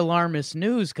very alarmist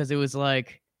news because it was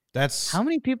like, That's how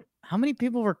many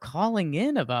people were calling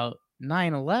in about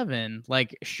 9/11?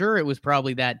 Like, sure, it was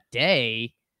probably that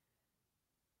day,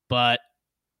 but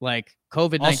like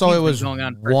COVID-19 also, it was going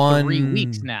on for 3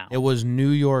 weeks now. It was New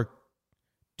York.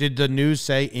 Did the news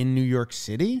say in New York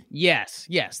City? Yes,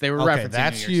 they were Okay, referencing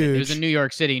that's New York City. It huge. was a New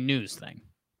York City news thing.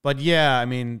 But yeah, I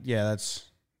mean, yeah,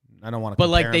 that's. I don't want to. But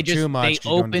like compare them too much. 'Cause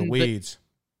you're going into the weeds.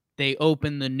 They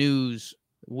opened the news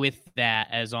with that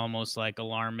as almost like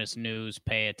alarmist news,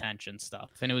 pay attention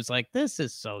stuff, and it was like, this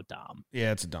is so dumb.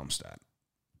 Yeah, it's a dumb stat.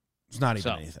 It's not even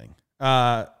So. anything.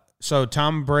 So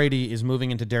Tom Brady is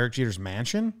moving into Derek Jeter's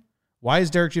mansion. Why is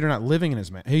Derek Jeter not living in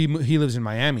his mansion? He lives in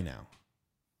Miami now.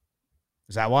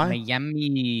 Is that why?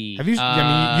 Miami. Have you?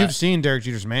 I mean, you've seen Derek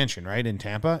Jeter's mansion, right, in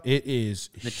Tampa? It is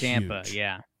the huge. Tampa?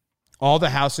 Yeah. All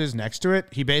the houses next to it.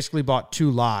 He basically bought 2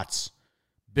 lots,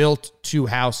 built 2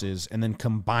 houses, and then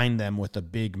combined them with a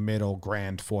big middle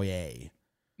grand foyer.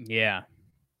 Yeah.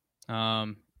 Wait,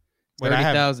 I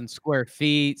have- 30,000 square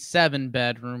feet, 7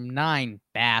 bedroom, 9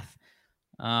 bath.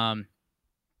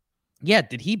 Yeah,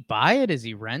 did he buy it? Is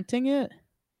he renting it?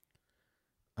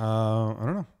 I don't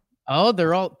know. Oh,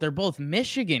 they're both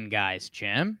Michigan guys,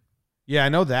 Jim. Yeah, I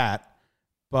know that,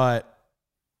 but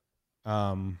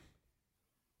I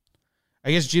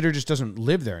guess Jeter just doesn't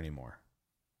live there anymore.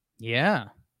 Yeah.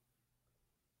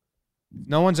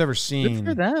 No one's ever Good seen.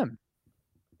 for them.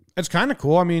 It's kind of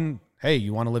cool. I mean, hey,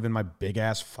 you want to live in my big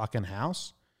ass fucking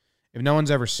house? If no one's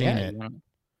ever seen it,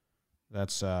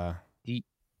 that's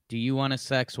Do you want to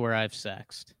sex where I've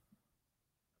sexed?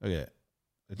 look at it.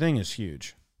 The thing is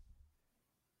huge.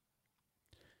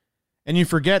 And you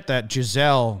forget that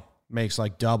Giselle makes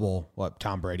like double what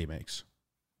Tom Brady makes.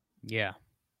 Yeah.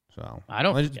 So I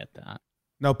don't forget that.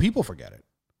 No, people forget it.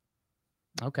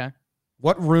 Okay.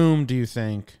 What room do you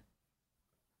think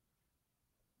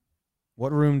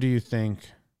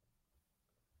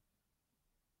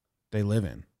they live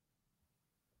in?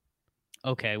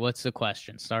 Okay, what's the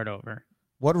question? Start over.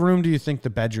 What room do you think the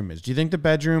bedroom is? Do you think the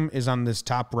bedroom is on this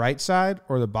top right side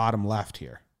or the bottom left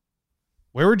here?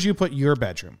 Where would you put your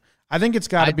bedroom? I think it's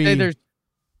got to be.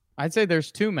 I'd say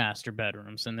there's 2 master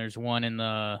bedrooms, and there's one in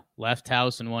the left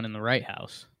house and one in the right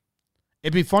house.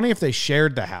 It'd be funny if they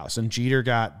shared the house and Jeter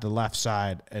got the left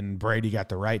side and Brady got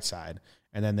the right side,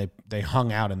 and then they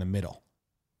hung out in the middle.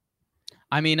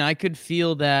 I mean, I could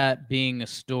feel that being a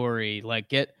story. Like,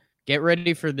 get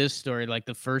ready for this story. Like,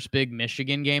 the first big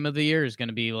Michigan game of the year is going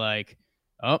to be like,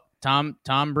 oh, Tom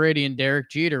Brady and Derek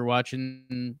Jeter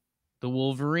watching the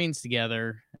Wolverines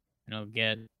together.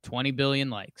 Get 20 billion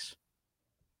likes.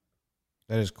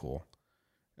 That is cool.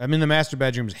 I mean, the master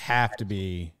bedrooms have to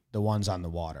be the ones on the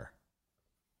water.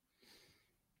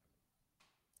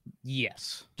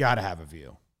 Yes. Got to have a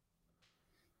view.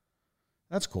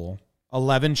 That's cool.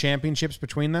 11 championships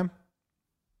between them.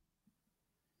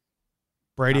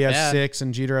 Brady Not has bad. 6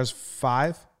 and Jeter has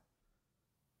 5.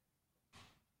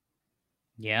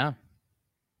 Yeah.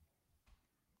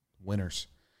 Winners.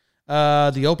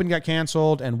 The Open got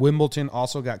canceled and Wimbledon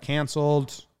also got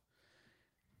canceled.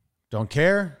 Don't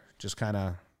care. Just kind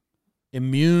of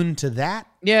immune to that.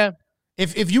 Yeah.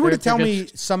 If you were to They're tell me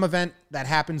just- some event that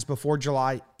happens before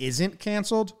July isn't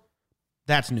canceled,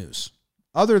 that's news.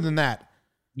 Other than that,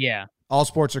 Yeah. all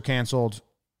sports are canceled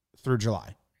through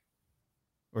July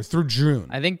or through June.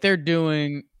 I think they're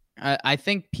doing. I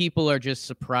think people are just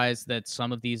surprised that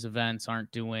some of these events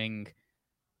aren't doing,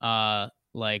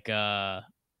 like a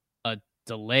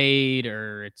delayed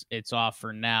or it's off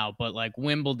for now. But like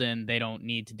Wimbledon, they don't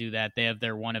need to do that. They have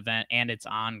their one event and it's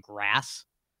on grass.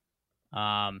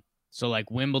 So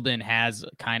like Wimbledon has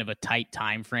kind of a tight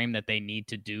time frame that they need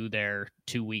to do their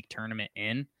 2-week tournament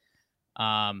in.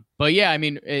 But yeah, I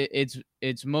mean,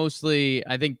 it's mostly,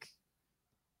 I think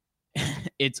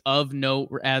it's of note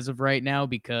as of right now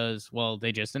because, well,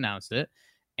 they just announced it.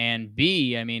 And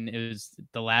B, I mean, it was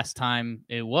the last time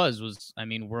it was, I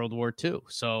mean, World War II.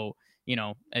 So, you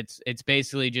know, it's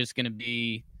basically just going to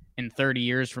be in 30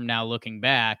 years from now, looking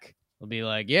back, it'll be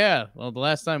like, yeah, well, the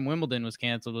last time Wimbledon was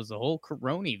canceled was the whole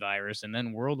coronavirus and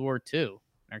then World War II.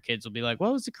 Our kids will be like,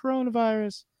 what was the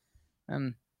coronavirus?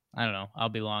 And I don't know. I'll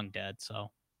be long dead.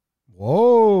 So, whoa.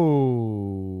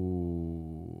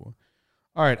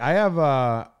 All right. I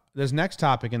have this next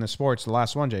topic in the sports, the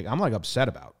last one, Jake, I'm like upset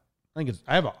about. I think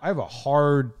I have a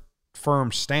hard,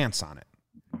 firm stance on it.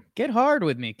 Get hard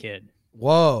with me, kid.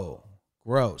 Whoa.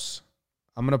 Gross.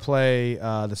 I'm going to play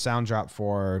the sound drop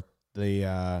for the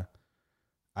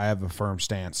I have a firm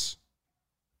stance.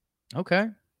 Okay.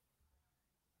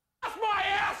 That's my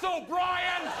ass,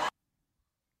 O'Brien!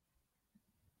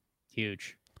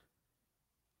 Huge.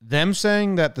 Them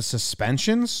saying that the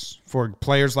suspensions for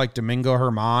players like Domingo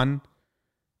Germán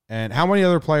and how many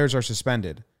other players are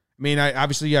suspended? I mean,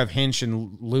 obviously you have Hinch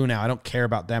and Lou now. I don't care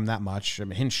about them that much. I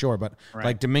mean, Hinch, sure, but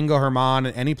like Domingo Germán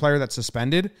and any player that's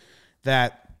suspended,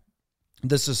 that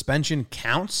the suspension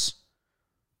counts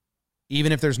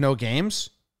even if there's no games.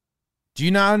 Do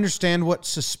you not understand what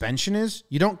suspension is?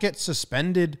 You don't get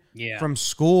suspended from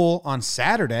school on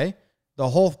Saturday. The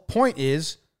whole point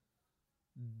is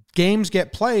games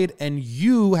get played and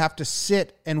you have to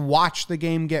sit and watch the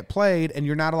game get played and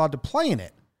you're not allowed to play in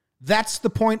it. That's the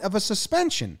point of a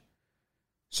suspension.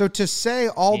 So to say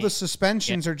all the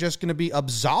suspensions are just going to be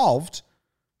absolved,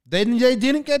 they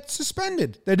didn't get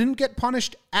suspended. They didn't get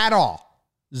punished at all.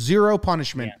 Zero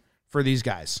punishment for these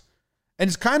guys. And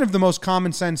it's kind of the most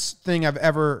common sense thing I've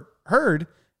ever heard,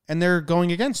 and they're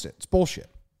going against it. It's bullshit.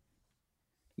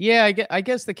 Yeah, I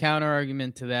guess the counter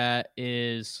argument to that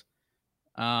is,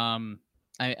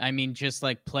 I mean, just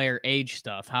like player age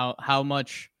stuff. How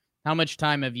much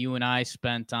time have you and I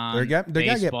spent on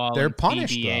baseball? They're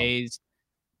punished, PBAs?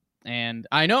 And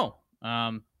I know,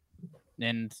 and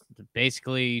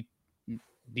basically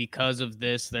because of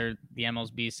this, the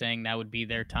MLB is saying that would be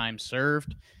their time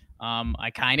served.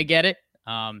 I kind of get it.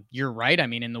 You're right. I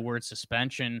mean, in the word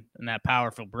suspension and that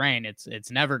powerful brain, it's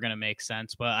never going to make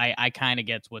sense, but I kind of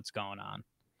get what's going on.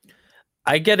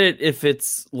 I get it if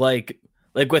it's like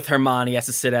with Germán, he has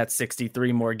to sit at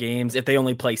 63 more games. If they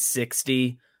only play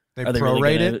 60, they are they prorate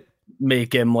really it?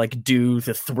 Make him like do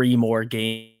the 3 more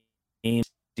games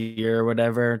or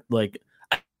whatever? Like,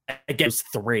 I guess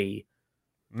 3.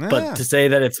 Yeah. But to say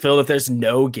that it's filled if there's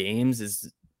no games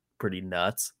is pretty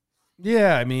nuts.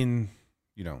 Yeah, I mean,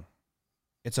 you know,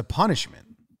 it's a punishment.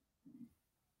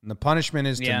 And the punishment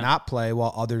is to not play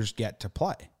while others get to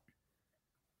play.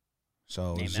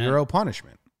 So Amen. Zero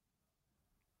punishment.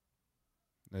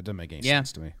 That doesn't make any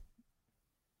sense to me.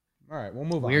 All right, we'll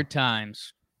move on. Weird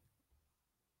times.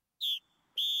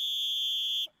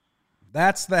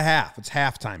 That's the half. It's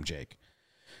halftime, Jake.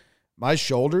 My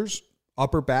shoulders,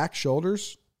 upper back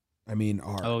shoulders, I mean,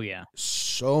 are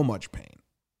so much pain.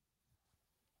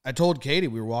 I told Katie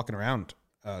we were walking around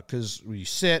because when you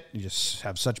sit, you just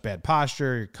have such bad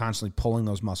posture. You're constantly pulling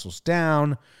those muscles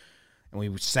down. And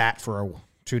we sat for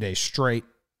 2 days straight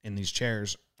in these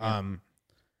chairs.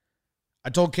 I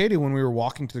told Katie when we were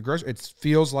walking to the grocery, it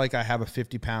feels like I have a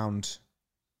 50-pound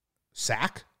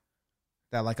sack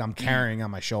that like I'm carrying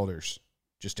on my shoulders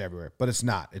just everywhere. But it's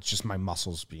not. It's just my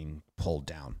muscles being pulled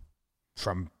down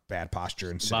from bad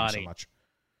posture and sitting so much.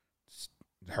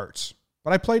 It hurts.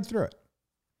 But I played through it.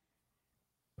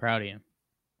 Proud of you.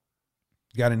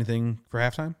 You got anything for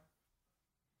halftime?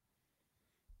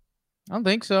 I don't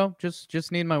think so.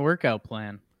 Just need my workout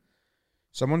plan.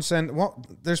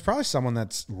 There's probably someone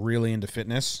that's really into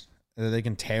fitness that they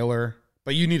can tailor,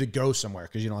 but you need to go somewhere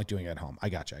because you don't like doing it at home. I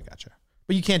gotcha.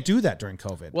 But you can't do that during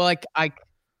COVID. Well,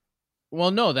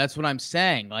 well, no, that's what I'm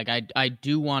saying. Like, I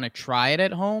do want to try it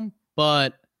at home,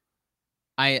 but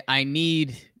I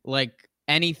need, like,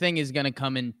 anything is going to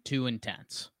come in too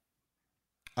intense.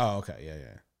 Oh, okay.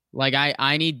 Yeah. Like,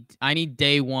 I need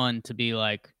day one to be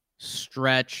like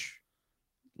stretch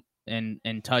and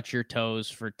touch your toes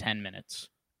for 10 minutes.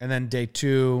 And then day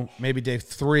 2, maybe day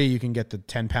 3, you can get the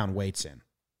 10-pound weights in.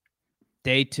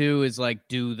 Day 2 is like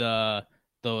do the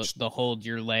hold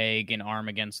your leg and arm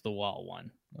against the wall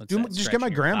one. Just get my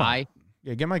grandma. Thigh.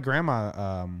 Yeah, get my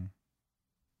grandma.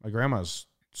 My grandma's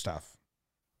stuff.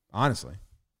 Honestly,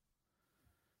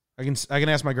 I can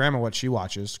ask my grandma what she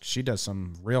watches. She does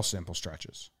some real simple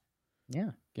stretches.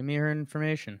 Yeah, give me her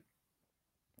information.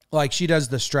 Like she does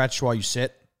the stretch while you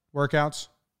sit, workouts?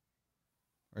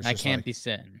 I can't be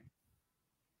sitting.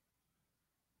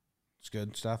 It's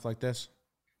good stuff like this.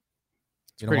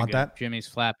 You don't want that? Jimmy's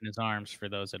flapping his arms for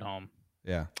those at home.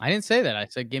 Yeah. I didn't say that. I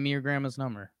said, give me your grandma's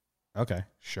number. Okay,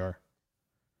 sure.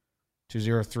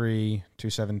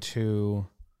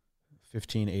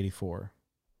 203-272-1584.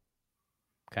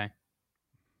 Okay.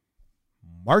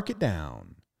 Mark it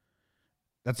down.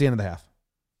 That's the end of the half.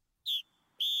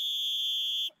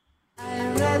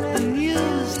 I read the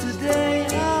news today,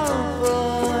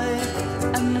 oh boy,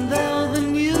 and though the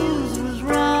news was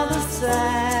rather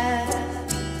sad,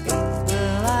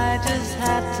 well, I just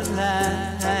had to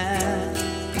laugh.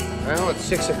 Well, it's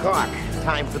 6 o'clock.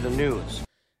 Time for the news.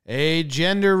 A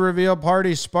gender reveal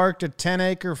party sparked a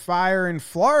 10-acre fire in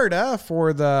Florida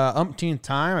for the umpteenth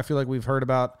time. I feel like we've heard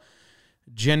about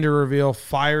gender reveal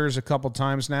fires a couple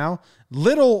times now.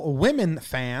 Little Women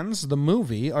fans, the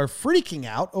movie, are freaking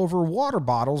out over water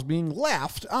bottles being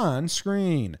left on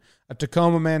screen. A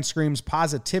Tacoma man screams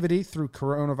positivity through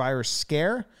coronavirus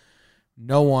scare.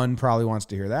 No one probably wants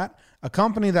to hear that. A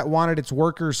company that wanted its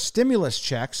workers stimulus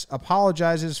checks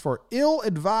apologizes for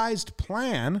ill-advised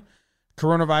plan.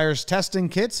 Coronavirus testing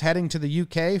kits heading to the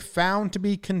UK found to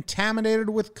be contaminated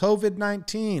with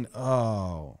COVID-19.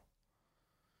 Oh.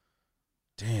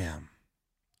 Damn.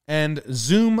 And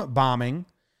Zoom bombing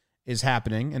is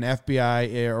happening, and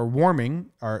FBI are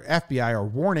warning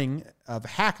of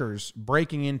hackers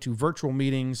breaking into virtual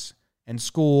meetings and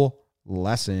school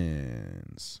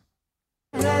lessons.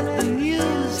 Read the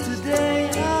news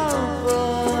today,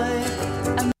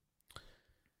 oh boy.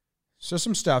 So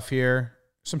some stuff here,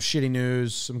 some shitty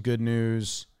news, some good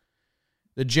news.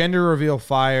 The gender reveal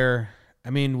fire. I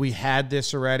mean, we had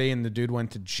this already, and the dude went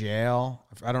to jail.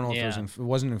 I don't know if it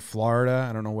wasn't in Florida.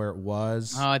 I don't know where it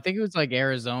was. Oh, I think it was like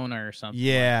Arizona or something.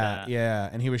 Yeah,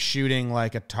 yeah. And he was shooting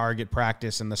like a target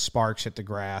practice, and the sparks hit the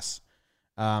grass.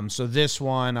 So this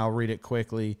one, I'll read it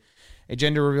quickly. A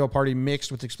gender reveal party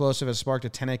mixed with explosive has sparked a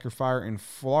 10-acre fire in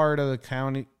Florida. The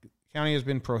county has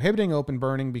been prohibiting open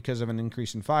burning because of an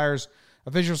increase in fires.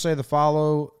 Officials say to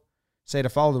follow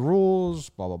the rules,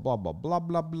 blah, blah, blah, blah, blah,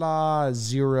 blah, blah.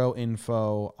 Zero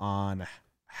info on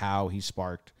how he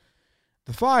sparked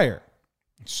the fire.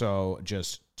 So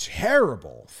just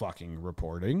terrible fucking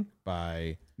reporting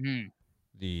by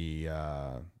the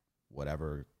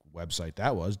whatever website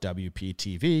that was,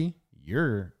 WPTV.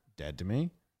 You're dead to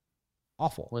me.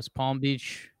 Awful. West Palm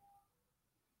Beach.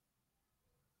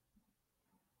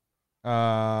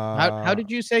 How did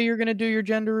you say you're going to do your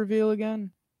gender reveal again?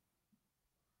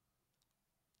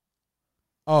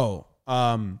 Oh,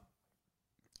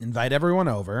 invite everyone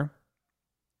over.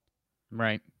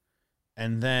 Right.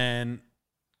 And then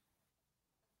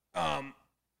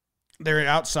they're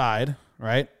outside,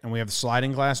 right? And we have the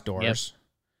sliding glass doors. Yep.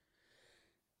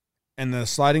 And the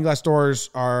sliding glass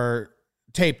doors are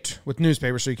taped with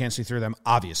newspapers so you can't see through them,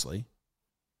 obviously.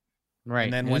 Right.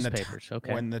 And then when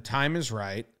the time is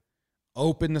right,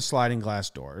 open the sliding glass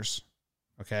doors.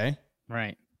 Okay?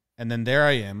 Right. And then there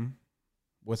I am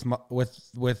with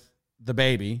the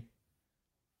baby,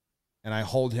 and I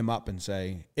hold him up and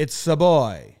say, "It's the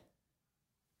boy."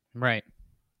 Right.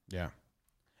 Yeah.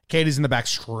 Katie's in the back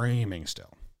screaming still.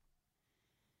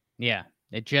 Yeah.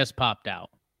 It just popped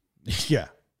out. Yeah.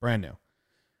 Brand new.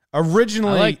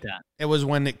 Originally, I like that. It was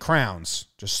when it crowns.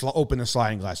 Just open the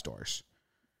sliding glass doors.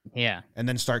 Yeah. And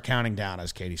then start counting down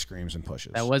as Katie screams and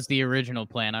pushes. That was the original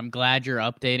plan. I'm glad you're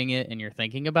updating it and you're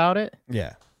thinking about it.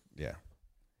 Yeah. Yeah.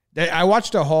 I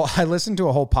listened to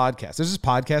a whole podcast. There's this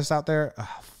podcast out there.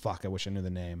 Oh, fuck. I wish I knew the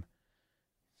name.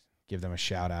 Give them a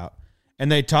shout out.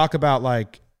 And they talk about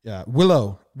like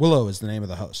Willow. Willow is the name of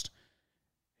the host.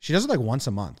 She does it like once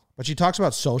a month, but she talks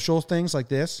about social things like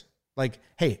this. Like,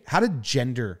 hey, how did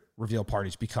gender reveal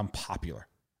parties become popular?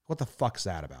 What the fuck's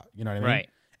that about? You know what I mean? Right.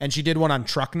 And she did one on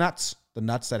truck nuts, the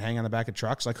nuts that hang on the back of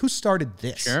trucks. Like, who started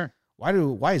this? Sure.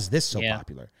 Why is this so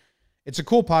popular? It's a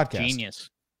cool podcast. Genius.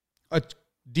 A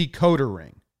Decoder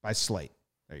Ring by Slate.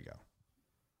 There you go.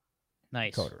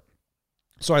 Nice. Decoder Ring.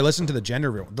 So I listened to the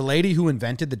gender reveal. The lady who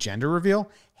invented the gender reveal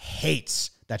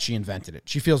hates that she invented it.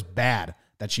 She feels bad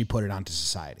that she put it onto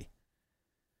society.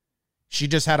 She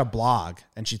just had a blog,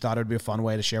 and she thought it would be a fun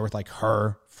way to share with like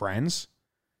her friends.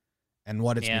 And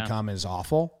what it's become is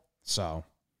awful. So,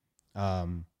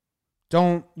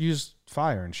 don't use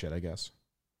fire and shit, I guess.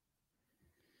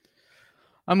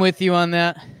 I'm with you on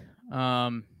that.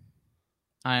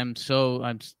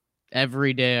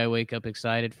 Every day I wake up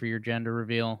excited for your gender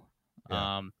reveal. Yeah.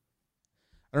 I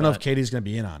don't know if Katie's going to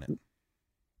be in on it.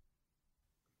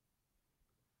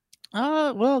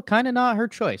 Well, kind of not her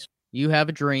choice. You have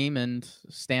a dream and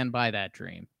stand by that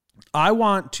dream. I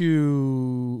want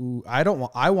because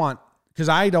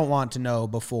I don't want to know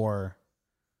before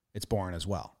it's born as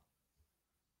well.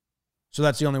 So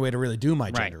that's the only way to really do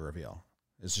my gender reveal.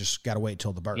 Is just got to wait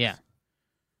till the birth. Yeah.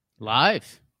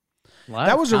 Live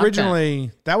That was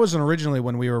content. originally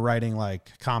when we were writing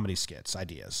like comedy skits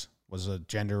ideas. Was a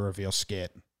gender reveal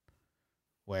skit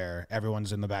where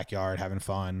everyone's in the backyard having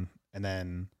fun, and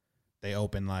then they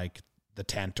open like the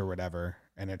tent or whatever,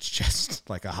 and it's just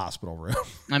like a hospital room.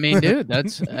 I mean, dude,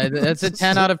 that's a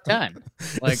 10 out of 10.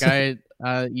 Like I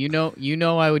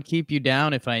would keep you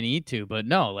down if I need to, but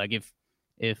no, like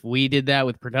if we did that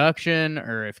with production,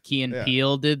 or if Key and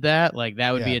Peele did that, like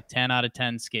that would be a 10 out of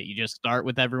 10 skit. You just start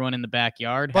with everyone in the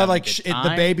backyard. But like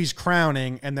the baby's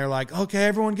crowning, and they're like, okay,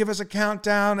 everyone give us a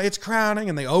countdown. It's crowning.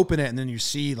 And they open it, and then you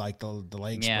see like the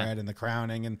leg spread and the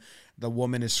crowning, and the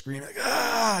woman is screaming, like,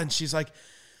 ah, and she's like,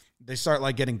 they start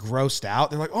like getting grossed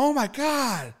out. They're like, oh my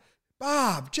God,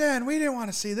 Bob, Jen, we didn't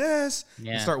want to see this.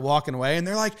 Yeah. They start walking away, and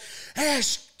they're like, hey,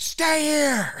 stay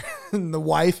here. And the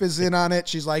wife is in on it.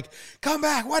 She's like, come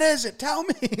back. What is it? Tell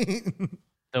me.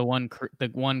 The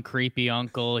one creepy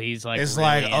uncle. He's like, it's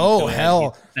really like, oh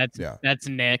hell. That's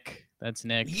Nick. That's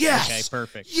Nick. Yes. Okay,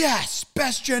 perfect. Yes.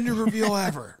 Best gender reveal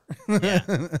ever.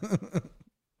 Yeah.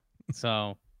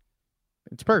 So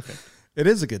it's perfect. It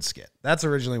is a good skit. That's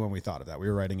originally when we thought of that. We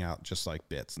were writing out just like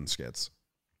bits and skits.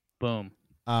 Boom.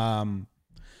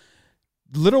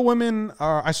 Little Women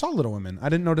I saw Little Women. I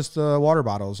didn't notice the water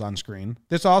bottles on screen.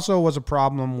 This also was a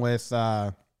problem with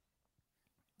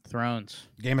Thrones.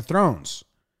 Game of Thrones.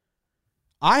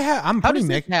 I'm pretty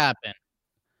mixed. Happen?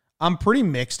 I'm pretty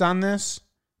mixed on this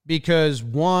because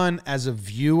one, as a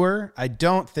viewer, I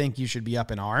don't think you should be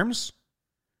up in arms.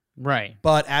 Right.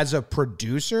 But as a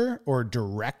producer or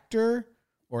director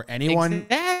or anyone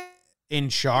in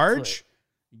charge,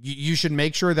 you should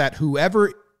make sure that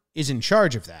whoever is in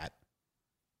charge of that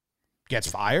gets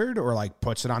fired or like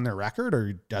puts it on their record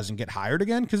or doesn't get hired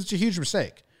again, because it's a huge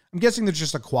mistake. I'm guessing there's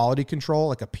just a quality control,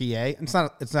 like a PA. It's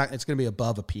going to be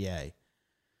above a PA.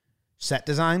 Set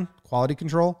design, quality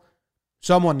control.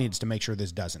 Someone needs to make sure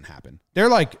this doesn't happen. They're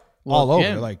like all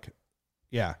over. Like,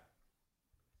 yeah.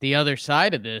 The other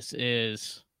side of this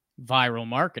is viral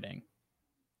marketing.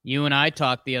 You and I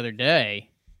talked the other day.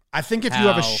 I think if you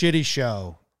have a shitty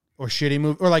show or shitty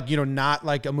movie, or like, not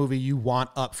like a movie you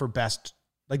want up for best,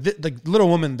 like the Little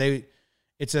Woman,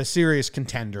 it's a serious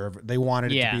contender. They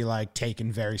wanted it to be like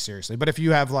taken very seriously. But if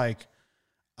you have like,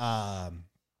 I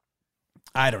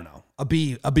don't know, a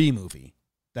B movie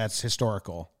that's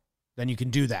historical, then you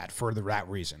can do that for the right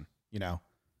reason,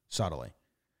 subtly.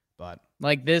 But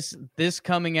like this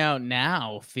coming out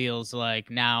now feels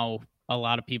like now a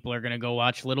lot of people are going to go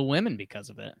watch Little Women because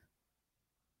of it.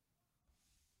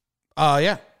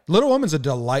 Yeah. Little Woman's a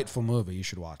delightful movie. You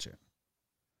should watch it.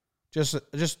 Just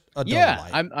a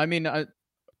delight. I mean,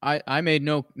 I made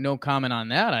no comment on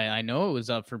that. I know it was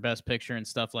up for Best Picture and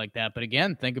stuff like that. But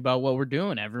again, think about what we're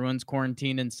doing. Everyone's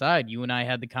quarantined inside. You and I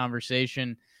had the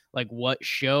conversation, like what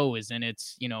show is in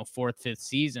its, 4th, 5th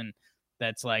season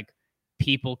that's like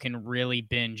people can really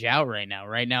binge out right now.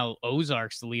 Right now,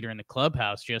 Ozark's the leader in the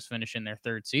Clubhouse, just finishing their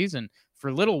 3rd season.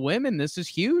 For Little Women, this is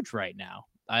huge right now.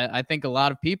 I think a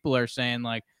lot of people are saying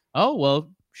like, oh,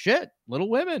 well, shit, Little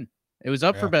Women. It was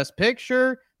up for Best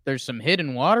Picture. There's some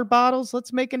hidden water bottles.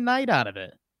 Let's make a night out of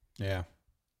it. Yeah.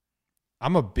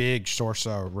 I'm a big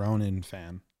Saoirse Ronan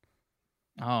fan.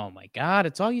 Oh, my God.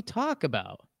 It's all you talk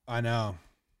about. I know.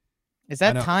 Is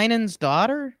that Tynan's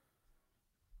daughter?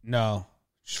 No.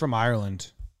 She's from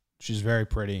Ireland. She's very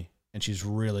pretty, and she's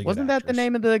really good. Wasn't that the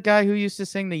name of the guy who used to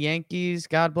sing the Yankees,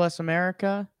 God Bless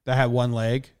America? That had one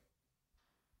leg?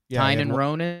 Yeah, Tynan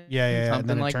Ronan? Yeah. Something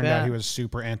and then it turned out he was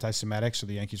super anti-Semitic, so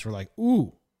the Yankees were like,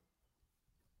 ooh.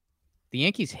 The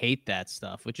Yankees hate that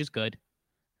stuff, which is good.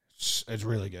 It's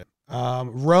really good.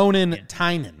 Ronan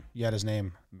Tynan. You had his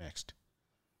name mixed.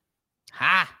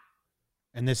 Ha!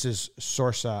 And this is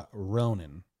Saoirse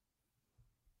Ronan.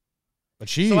 But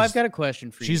so I've got a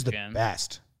question for you, She's the Jim.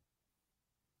 best.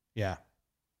 Yeah.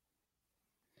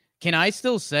 Can I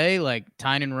still say, like,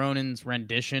 Tynan Ronan's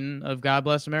rendition of God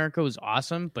Bless America was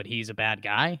awesome, but he's a bad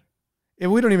guy?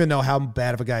 We don't even know how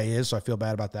bad of a guy he is, so I feel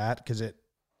bad about that, because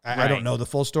I don't know the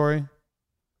full story.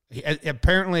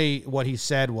 Apparently, what he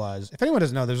said was, if anyone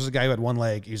doesn't know, there was a guy who had one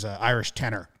leg. He's an Irish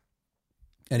tenor,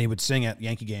 and he would sing at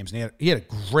Yankee games, and he had a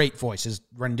great voice. His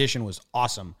rendition was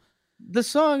awesome. The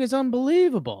song is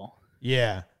unbelievable.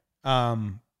 Yeah. But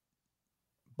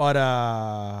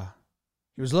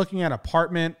he was looking at an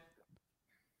apartment.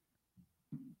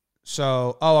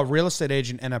 So, a real estate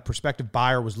agent and a prospective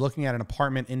buyer was looking at an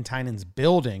apartment in Tynan's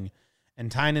building,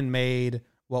 and Tynan made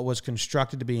what was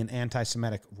constructed to be an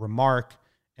anti-Semitic remark.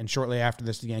 And shortly after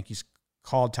this, the Yankees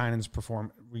called Tynan's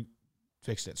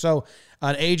fixed it. So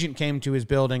an agent came to his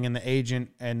building, and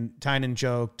Tynan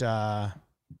joked, like,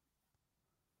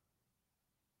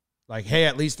 hey,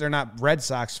 at least they're not Red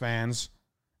Sox fans,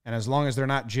 and as long as they're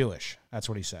not Jewish. That's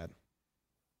what he said.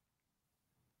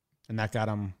 And that got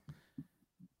him.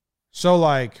 So,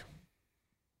 like,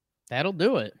 that'll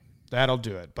do it. That'll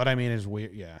do it. But, I mean, it's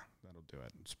weird. Yeah, that'll do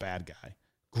it. It's Bad Guy.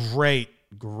 Great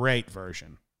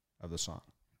version of the song.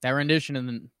 That rendition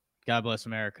in God Bless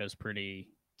America is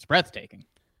it's breathtaking.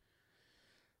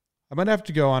 I might have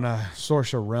to go on a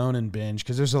Saoirse Ronan binge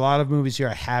because there's a lot of movies here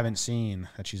I haven't seen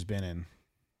that she's been in.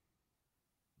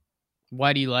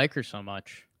 Why do you like her so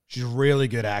much? She's a really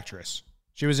good actress.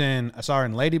 I saw her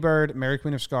in Lady Bird, Mary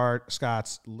Queen of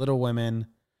Scots, Little Women,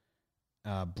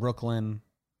 Brooklyn.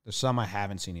 There's some I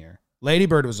haven't seen here. Lady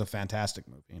Bird was a fantastic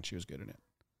movie, and she was good in it.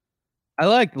 I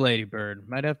liked Lady Bird.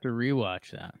 Might have to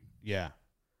rewatch that. Yeah.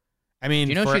 I mean,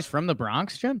 do you know she's from the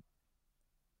Bronx, Jim?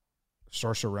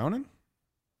 Saoirse Ronan?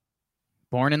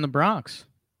 Born in the Bronx.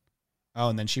 Oh,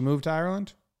 and then she moved to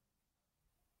Ireland?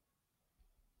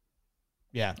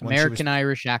 Yeah.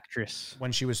 American-Irish actress.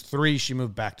 When she was 3, she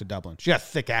moved back to Dublin. She got a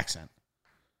thick accent.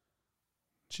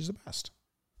 She's the best.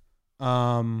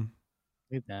 Look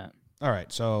at that. All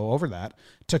right, so over that.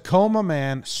 Tacoma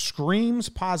man screams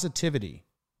positivity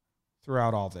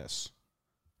throughout all this.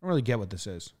 I don't really get what this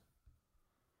is.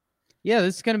 Yeah,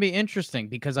 this is going to be interesting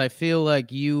because I feel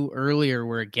like you earlier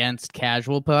were against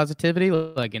casual positivity,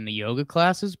 like in the yoga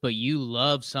classes, but you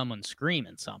love someone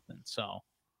screaming something, so...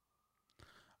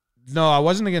 No, I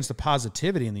wasn't against the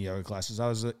positivity in the yoga classes. I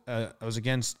was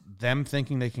against them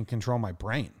thinking they can control my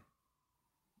brain.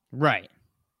 Right.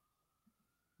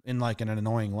 In like an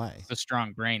annoying way. It's a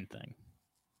strong brain thing.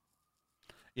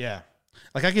 Yeah.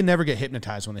 Like I could never get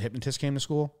hypnotized when the hypnotist came to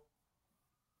school.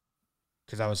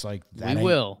 Because I was like, we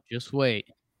will. Just wait.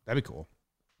 That'd be cool.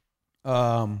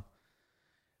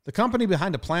 The company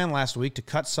behind a plan last week to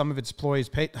cut some of its employees'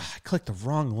 pay. I clicked the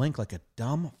wrong link like a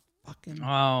dumb fucking.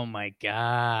 Oh my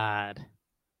God.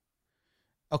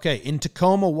 Okay, in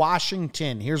Tacoma,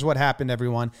 Washington, here's what happened,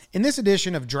 everyone. In this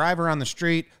edition of Driver on the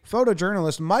Street,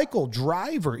 photojournalist Michael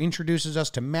Driver introduces us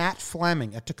to Matt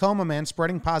Fleming, a Tacoma man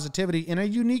spreading positivity in a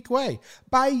unique way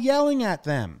by yelling at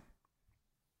them.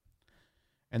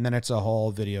 And then it's a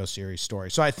whole video series story.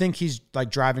 So I think he's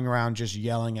like driving around just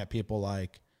yelling at people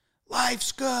like,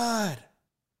 life's good.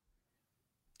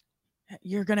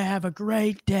 You're going to have a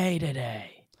great day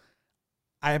today.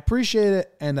 I appreciate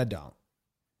it, and I don't.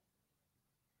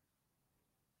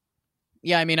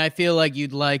 Yeah, I mean, I feel like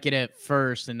you'd like it at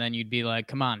first, and then you'd be like,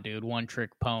 come on, dude, one trick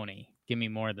pony. Give me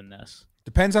more than this.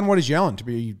 Depends on what he's yelling, to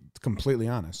be completely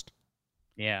honest.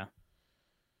 Yeah.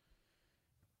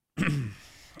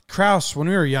 Kraus, when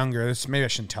we were younger, maybe I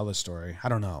shouldn't tell this story. I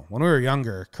don't know. When we were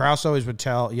younger, Kraus always would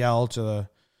yell to the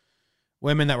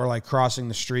women that were like crossing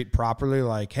the street properly,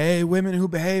 like, hey, women who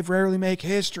behave rarely make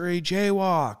history,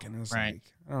 jaywalk. And it was like,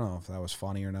 I don't know if that was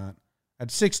funny or not.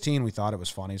 At 16, we thought it was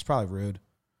funny. It's probably rude.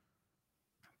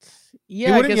 Yeah,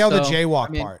 he wouldn't yell the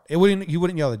jaywalk part. He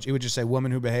wouldn't yell it. He would just say,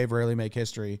 women who behave rarely make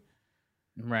history.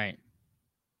 Right.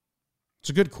 It's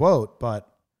a good quote, but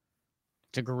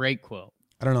it's a great quote.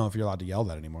 I don't know if you're allowed to yell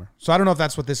that anymore. So I don't know if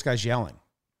that's what this guy's yelling.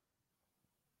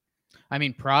 I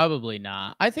mean, probably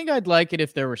not. I think I'd like it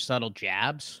if there were subtle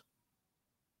jabs.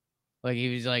 Like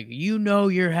he was like, you know,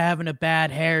 you're having a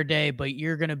bad hair day, but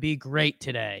you're going to be great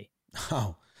today.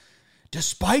 Oh,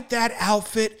 despite that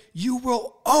outfit, you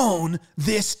will own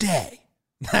this day.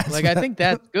 I think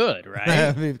that's good,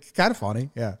 right? Kind of funny.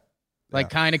 Yeah.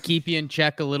 Like kind of keep you in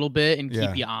check a little bit and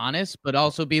keep you honest, but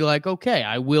also be like, okay,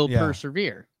 I will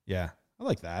persevere. Yeah. I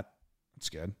like that. That's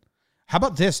good. How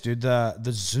about this, dude?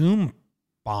 The Zoom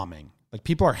bombing. Like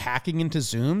people are hacking into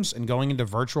Zooms and going into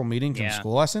virtual meetings and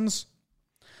school lessons.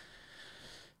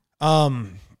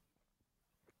 I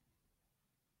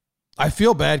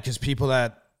feel bad because people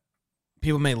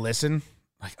may listen.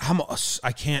 Like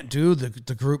I can't do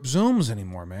the group Zooms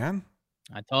anymore, man.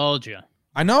 I told you.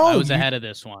 I know. I was ahead of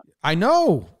this one. I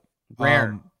know.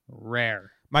 Rare.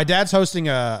 My dad's hosting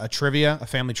a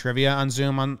family trivia on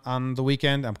Zoom on the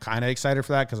weekend. I'm kind of excited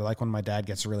for that because I like when my dad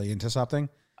gets really into something.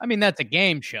 I mean, that's a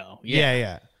game show.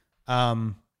 Yeah.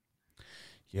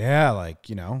 Like,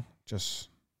 you know, just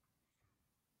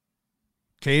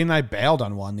Katie and I bailed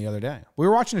on one the other day. We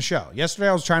were watching a show. Yesterday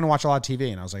I was trying to watch a lot of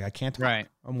TV and I was like, I can't talk. Right.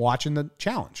 I'm watching the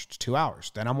challenge. It's 2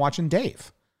 hours. Then I'm watching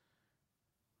Dave.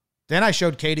 Then I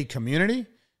showed Katie Community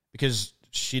because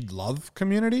she'd love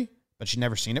Community, but she'd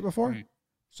never seen it before.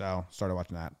 So started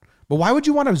watching that. But why would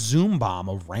you want to Zoom bomb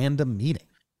a random meeting?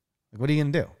 Like, what are you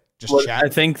gonna do? Just Well, chat? I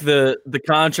think the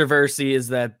controversy is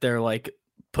that they're like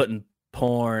putting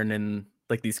porn in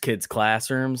like these kids'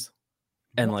 classrooms,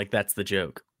 and like that's the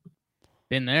joke.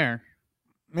 Been there.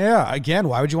 Yeah. Again,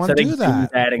 why would you want So I to think do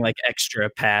that? adding like extra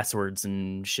passwords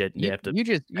and shit. And you have to.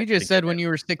 You just said when you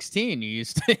were 16 you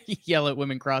used to yell at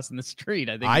women crossing the street.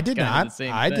 I think I it's did kinda not. the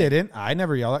same I thing. didn't. I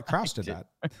never yelled at Kraus did that.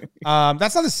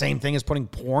 That's not the same thing as putting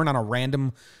porn on a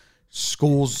random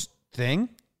school's thing.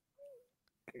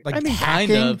 Like I mean, hacking,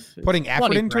 kind of. putting It's effort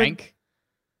funny, into Frank.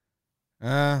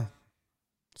 it.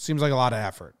 Seems like a lot of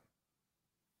effort.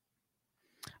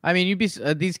 I mean,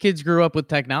 these kids grew up with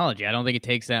technology. I don't think it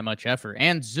takes that much effort.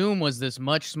 And Zoom was this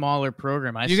much smaller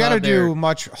program. You got to do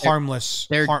much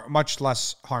much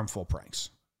less harmful pranks.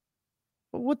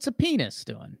 What's a penis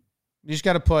doing? You just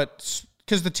got to put,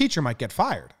 because the teacher might get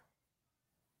fired.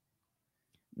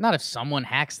 Not if someone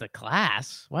hacks the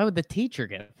class. Why would the teacher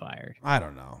get fired? I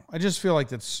don't know. I just feel like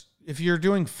that's, if you're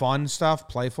doing fun stuff,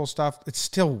 playful stuff, it's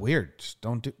still weird. Just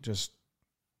don't do, just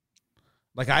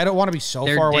like, I don't want to be so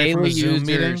Their far away from a daily Zoom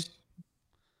meeting.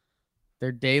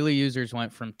 Their daily users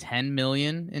went from 10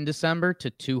 million in December to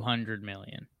 200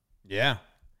 million. Yeah.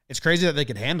 It's crazy that they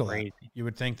could handle it. Crazy. You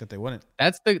would think that they wouldn't.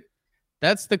 That's the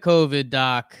COVID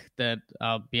doc that,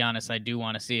 I'll be honest, I do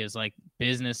want to see, is like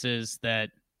businesses that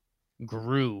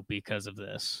grew because of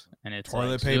this. And it's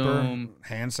Toilet like paper, Zoom,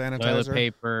 hand sanitizer. toilet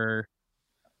paper,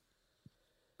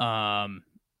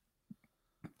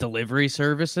 delivery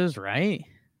services, right?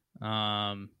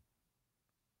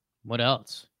 What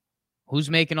else?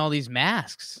 Who's making all these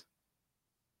masks?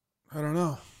 I don't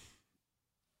know.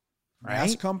 Right?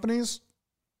 Mask companies?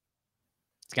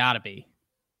 It's gotta be.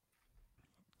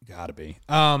 Gotta be.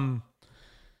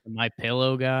 My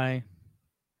Pillow guy.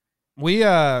 We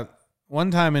one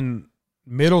time in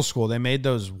middle school, they made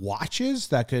those watches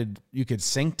that you could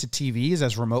sync to TVs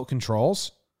as remote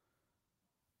controls.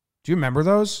 Do you remember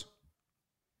those?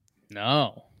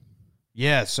 No.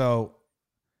 Yeah, so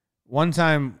one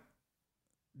time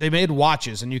they made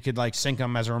watches and you could like sync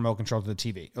them as a remote control to the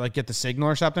TV, like get the signal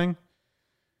or something.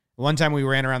 One time we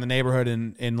ran around the neighborhood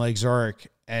in Lake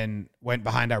Zurich and went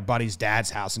behind our buddy's dad's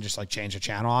house and just like changed a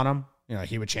channel on him. You know,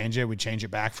 he would change it. We'd change it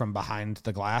back from behind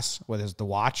the glass with the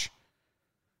watch.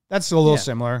 That's a little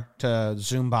similar to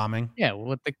Zoom bombing. Yeah,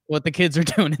 what the kids are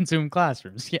doing in Zoom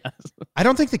classrooms. Yes. I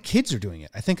don't think the kids are doing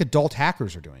it. I think adult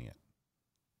hackers are doing it.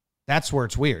 That's where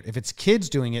it's weird. If it's kids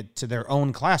doing it to their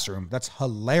own classroom, that's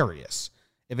hilarious.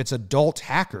 If it's adult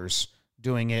hackers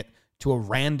doing it to a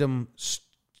random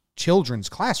children's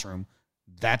classroom,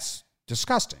 that's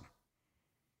disgusting.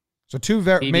 So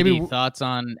maybe thoughts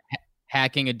on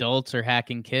hacking adults or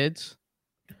hacking kids?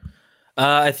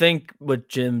 I think what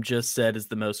Jim just said is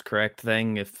the most correct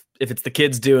thing. If it's the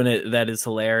kids doing it, that is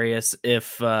hilarious.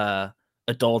 If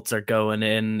adults are going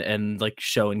in and like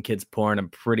showing kids porn, I'm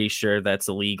pretty sure that's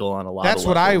illegal on a lot of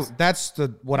levels. That's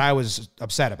what I was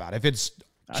upset about. If it's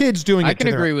kids doing it, I can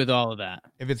agree with all of that.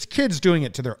 If it's kids doing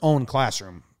it to their own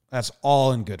classroom, that's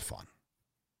all in good fun.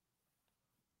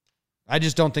 I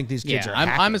just don't think these kids are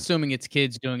hacking. I'm assuming it's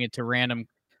kids doing it to random.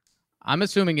 I'm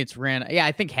assuming it's random. Yeah,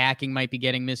 I think hacking might be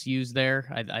getting misused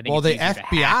there. I think. Well, the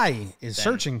FBI is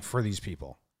searching for these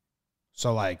people,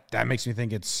 so like that makes me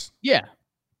think it's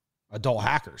adult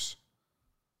hackers.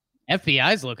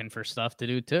 FBI's looking for stuff to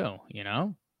do too. You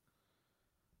know.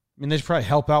 I mean, they should probably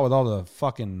help out with all the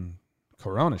fucking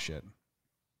Corona shit.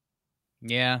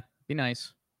 Yeah, be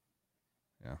nice.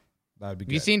 Yeah, that'd be good.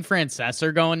 Have you seen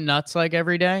Francesor going nuts like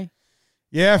every day?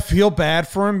 Yeah, I feel bad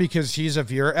for him because he's a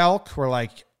Veer elk where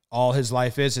like all his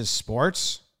life is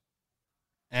sports.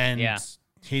 And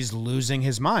he's losing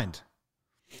his mind.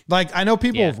 Like, I know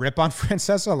people rip on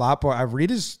Francesor a lot, but I read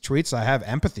his tweets. I have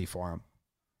empathy for him.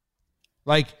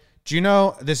 Like, do you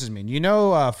know, this is mean, you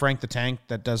know Frank the Tank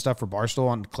that does stuff for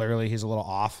Barstool, and clearly he's a little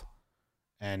off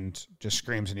and just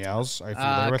screams and yells? Are you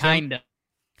familiar with him?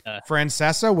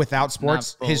 Francesor without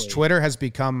sports, his Twitter has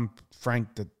become Frank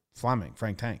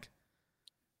Tank.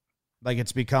 Like,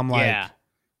 it's become like,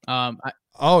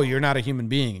 you're not a human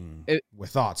being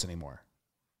with thoughts anymore.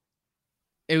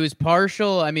 It was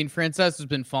partial. I mean, Francesca's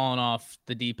been falling off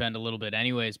the deep end a little bit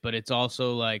anyways, but it's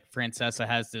also like Francesca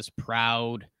has this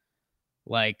proud,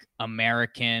 like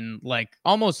American, like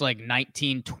almost like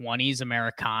 1920s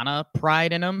Americana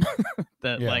pride in him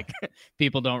that like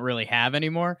people don't really have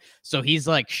anymore. So he's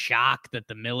like shocked that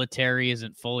the military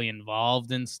isn't fully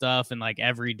involved in stuff. And like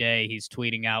every day he's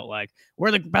tweeting out like,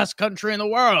 we're the best country in the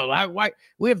world. Why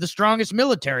we have the strongest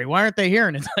military. Why aren't they here?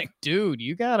 And it's like, dude,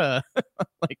 you gotta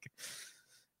like,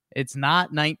 it's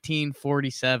not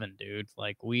 1947, dude.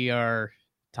 Like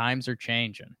times are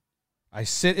changing. I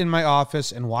sit in my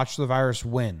office and watch the virus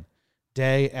win.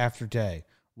 day after day.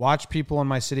 Watch people in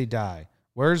my city die.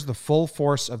 Where's the full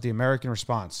force of the American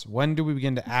response? When do we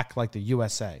begin to act like the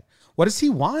USA? What does he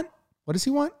want? What does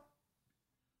he want?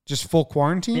 Just full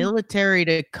quarantine? Military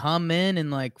to come in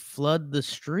and like flood the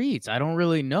streets. I don't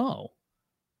really know.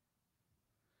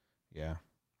 Yeah.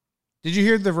 Did you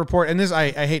hear the report? And this,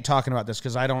 I hate talking about this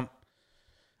because I didn't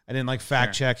like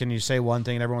fact check, and you say one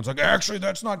thing and everyone's like, actually,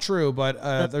 that's not true.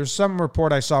 But there's some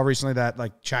report I saw recently that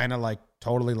like China like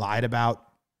totally lied about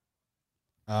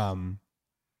how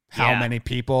many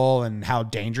people and how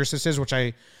dangerous this is, which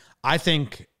I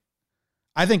think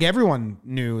everyone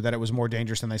knew that it was more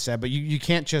dangerous than they said, but you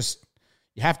can't just,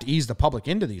 you have to ease the public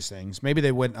into these things. Maybe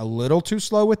they went a little too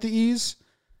slow with the ease,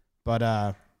 but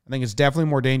I think it's definitely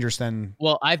more dangerous than.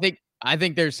 Well, I think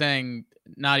they're saying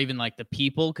not even like the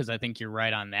people, because I think you're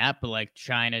right on that, but like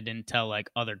China didn't tell like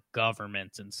other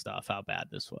governments and stuff how bad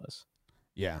this was.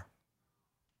 Yeah.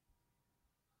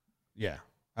 Yeah.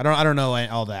 I don't know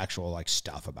all the actual like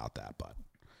stuff about that, but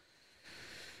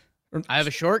I have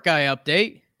a short guy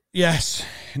update. Yes,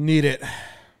 need it.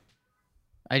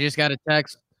 I just got a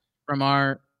text from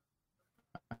our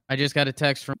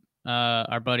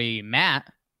buddy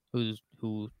Matt,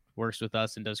 who works with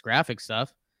us and does graphic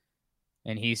stuff.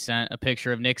 And he sent a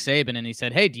picture of Nick Saban, and he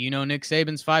said, "Hey, do you know Nick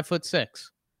Saban's 5'6"?"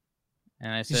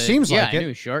 And I said, He seems "Yeah, like I it. knew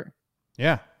he's short."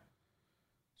 Yeah,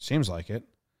 seems like it.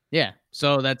 Yeah,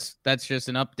 so that's just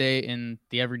an update in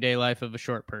the everyday life of a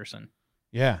short person.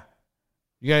 Yeah,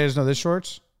 you guys know this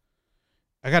shorts?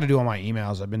 I got to do all my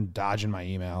emails. I've been dodging my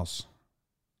emails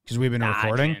because we've been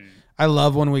recording. I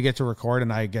love when we get to record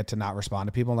and I get to not respond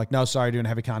to people. I'm like, no, sorry, doing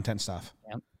heavy content stuff.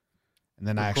 Yep. And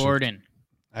then I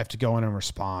have to go in and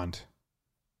respond.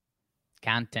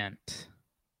 Content.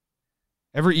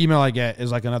 Every email I get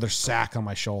is like another sack on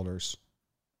my shoulders.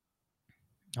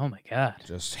 Oh my God.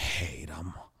 Just hate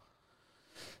them.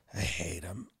 I hate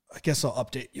them. I guess I'll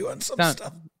update you on some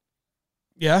stuff.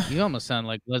 Yeah. You almost sound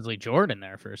like Leslie Jordan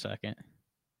there for a second.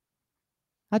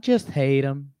 I just hate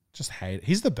him. Just hate it.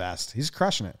 He's the best. He's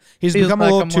crushing it. He's become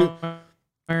like a little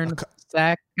too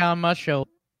sack on my shoulder.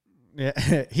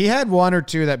 Yeah. He had one or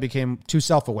two that became too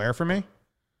self-aware for me.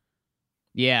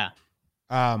 Yeah.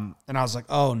 And I was like,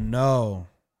 oh no,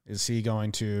 is this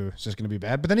going to be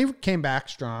bad? But then he came back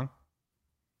strong.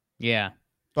 Yeah.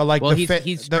 But like, well,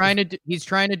 he's trying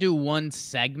to do one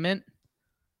segment.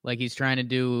 Like he's trying to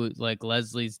do like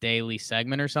Leslie's daily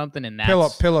segment or something. And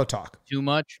that's pillow talk. Too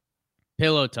much.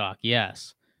 Pillow talk.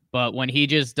 Yes. But when he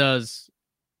just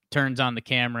turns on the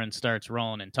camera and starts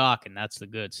rolling and talking, that's the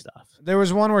good stuff. There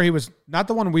was one where he was not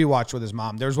the one we watched with his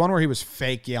mom. There was one where he was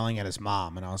fake yelling at his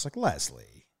mom. And I was like,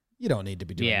 Leslie, you don't need to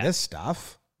be doing this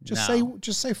stuff. Just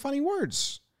say funny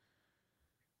words.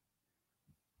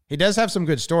 He does have some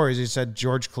good stories. He said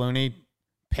George Clooney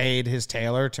paid his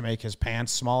tailor to make his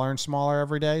pants smaller and smaller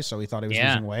every day, so he thought he was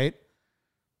losing weight.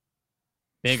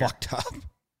 Bigger. Fucked up.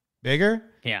 Bigger?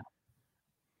 Yeah.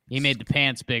 He made the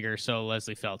pants bigger so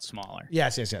Leslie felt smaller.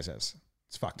 Yes. It's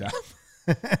fucked up.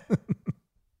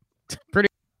 Pretty.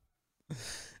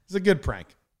 It's a good prank.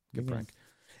 Good prank.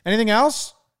 Anything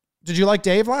else? Did you like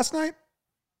Dave last night?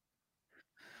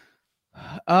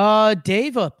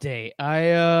 Dave update.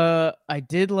 I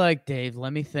did like Dave.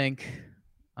 Let me think.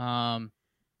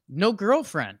 No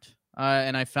girlfriend.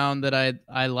 And I found that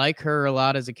I like her a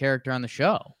lot as a character on the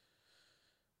show.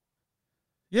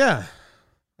 Yeah.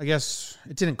 I guess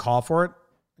it didn't call for it.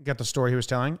 Get the story he was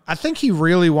telling. I think he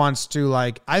really wants to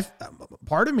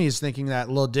part of me is thinking that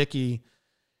Lil Dicky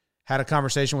had a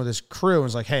conversation with his crew and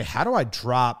was like, hey, how do I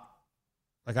drop?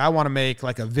 Like, I want to make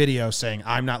like a video saying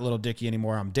I'm not Lil Dicky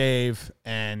anymore. I'm Dave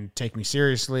and take me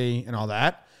seriously and all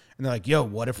that. And they're like, yo,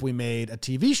 what if we made a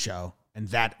TV show? And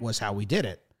that was how we did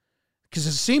it. Because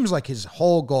it seems like his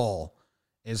whole goal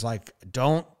is like,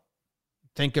 don't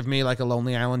think of me like a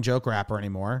Lonely Island joke rapper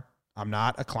anymore. I'm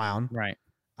not a clown. Right.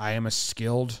 I am a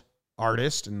skilled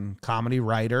artist and comedy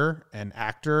writer and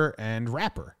actor and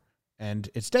rapper. And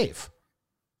it's Dave.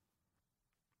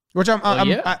 Which I'm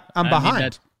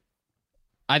behind.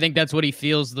 I think that's what he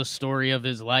feels the story of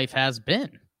his life has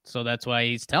been. So that's why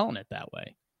he's telling it that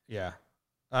way. Yeah.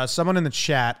 Someone in the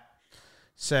chat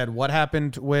said, what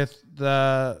happened with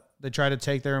they tried to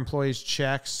take their employees'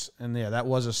 checks? And yeah, that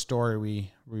was a story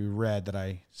we read that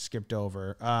I skipped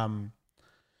over.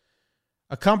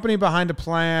 A company behind a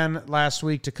plan last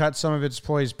week to cut some of its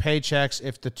employees' paychecks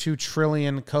if the $2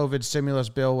 trillion COVID stimulus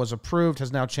bill was approved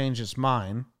has now changed its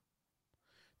mind.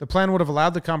 The plan would have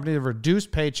allowed the company to reduce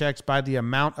paychecks by the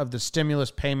amount of the stimulus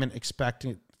payment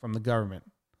expected from the government.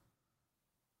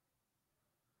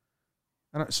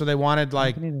 So they wanted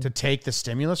to take the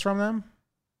stimulus from them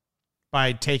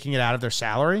by taking it out of their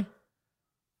salary?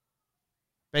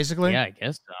 basically. Yeah, I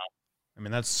guess so. I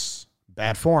mean, that's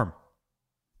bad form.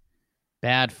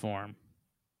 Bad form.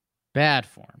 Bad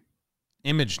form.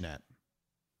 ImageNet.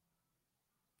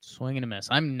 Swing and a miss.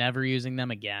 I'm never using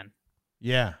them again.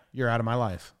 Yeah, you're out of my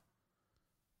life.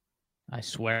 I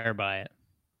swear by it.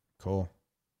 Cool.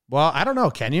 Well, I don't know.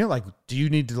 Can you? Like, do you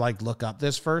need to like look up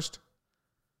this first?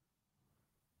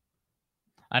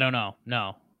 I don't know.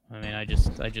 No. I mean, I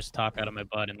just talk out of my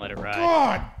butt and let it ride.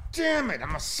 God damn it.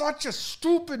 I'm such a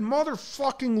stupid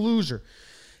motherfucking loser.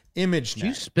 ImageNet. Did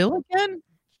you spill again?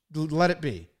 Let it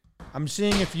be. I'm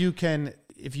seeing if you can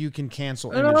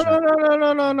cancel No,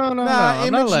 ImageNet. no.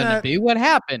 I'm not letting it be. What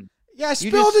happened? Yeah, I You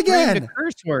spilled just screamed again. a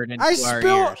curse word into I our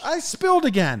ears. spilled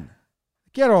again.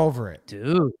 Get over it.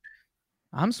 Dude,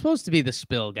 I'm supposed to be the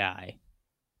spill guy.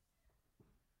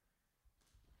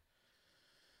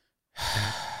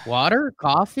 Water?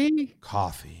 Coffee?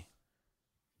 Coffee.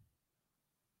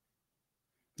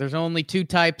 There's only two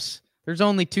types. There's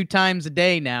only 2 times a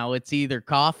day now. It's either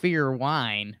coffee or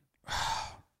wine.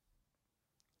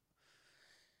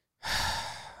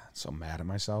 So mad at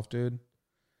myself, dude.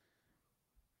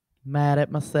 Mad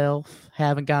at myself.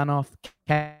 Haven't gone off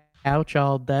the couch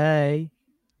all day.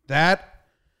 That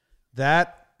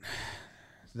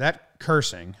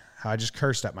cursing, how I just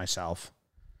cursed at myself,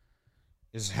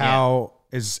 is how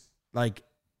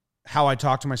I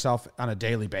talk to myself on a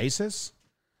daily basis.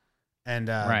 And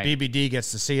Right. BBD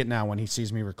gets to see it now when he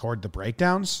sees me record the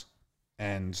breakdowns.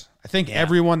 And I think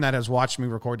everyone that has watched me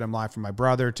record them live, from my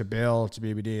brother to Bill to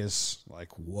BBD, is like,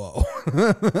 whoa,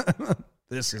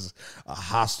 this is a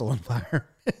hostile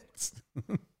environment.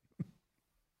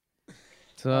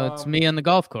 So it's me on the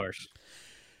golf course.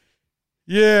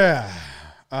 Yeah.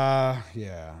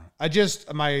 Yeah.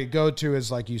 My go-to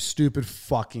is like, you stupid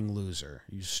fucking loser.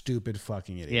 You stupid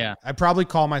fucking idiot. Yeah. I probably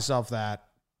call myself that,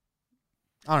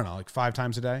 I don't know, like 5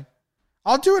 times a day.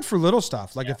 I'll do it for little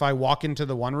stuff. Like if I walk into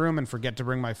the one room and forget to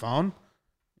bring my phone,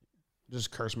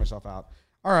 just curse myself out.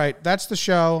 All right. That's the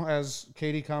show as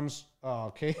Katie comes.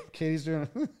 Oh, Katie's doing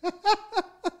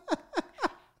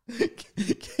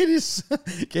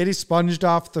Katie sponged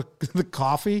off the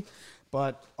coffee,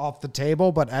 but off the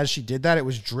table. But as she did that, it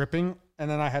was dripping, and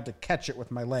then I had to catch it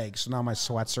with my legs. So now my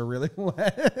sweats are really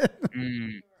wet.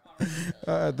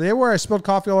 There where I spilled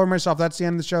coffee all over myself. That's the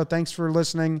end of the show. Thanks for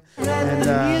listening, and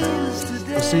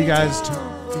we'll see you guys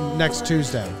next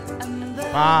Tuesday.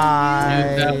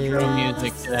 Bye. New outro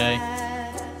music today.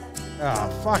 Oh,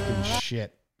 fucking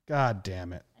shit. God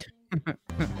damn it.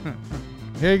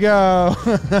 Here you go.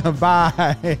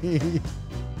 Bye.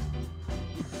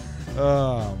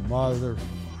 Oh, motherfucker.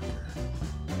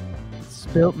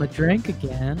 Spilt my drink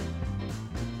again.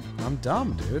 I'm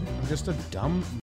dumb, dude. I'm just a dumb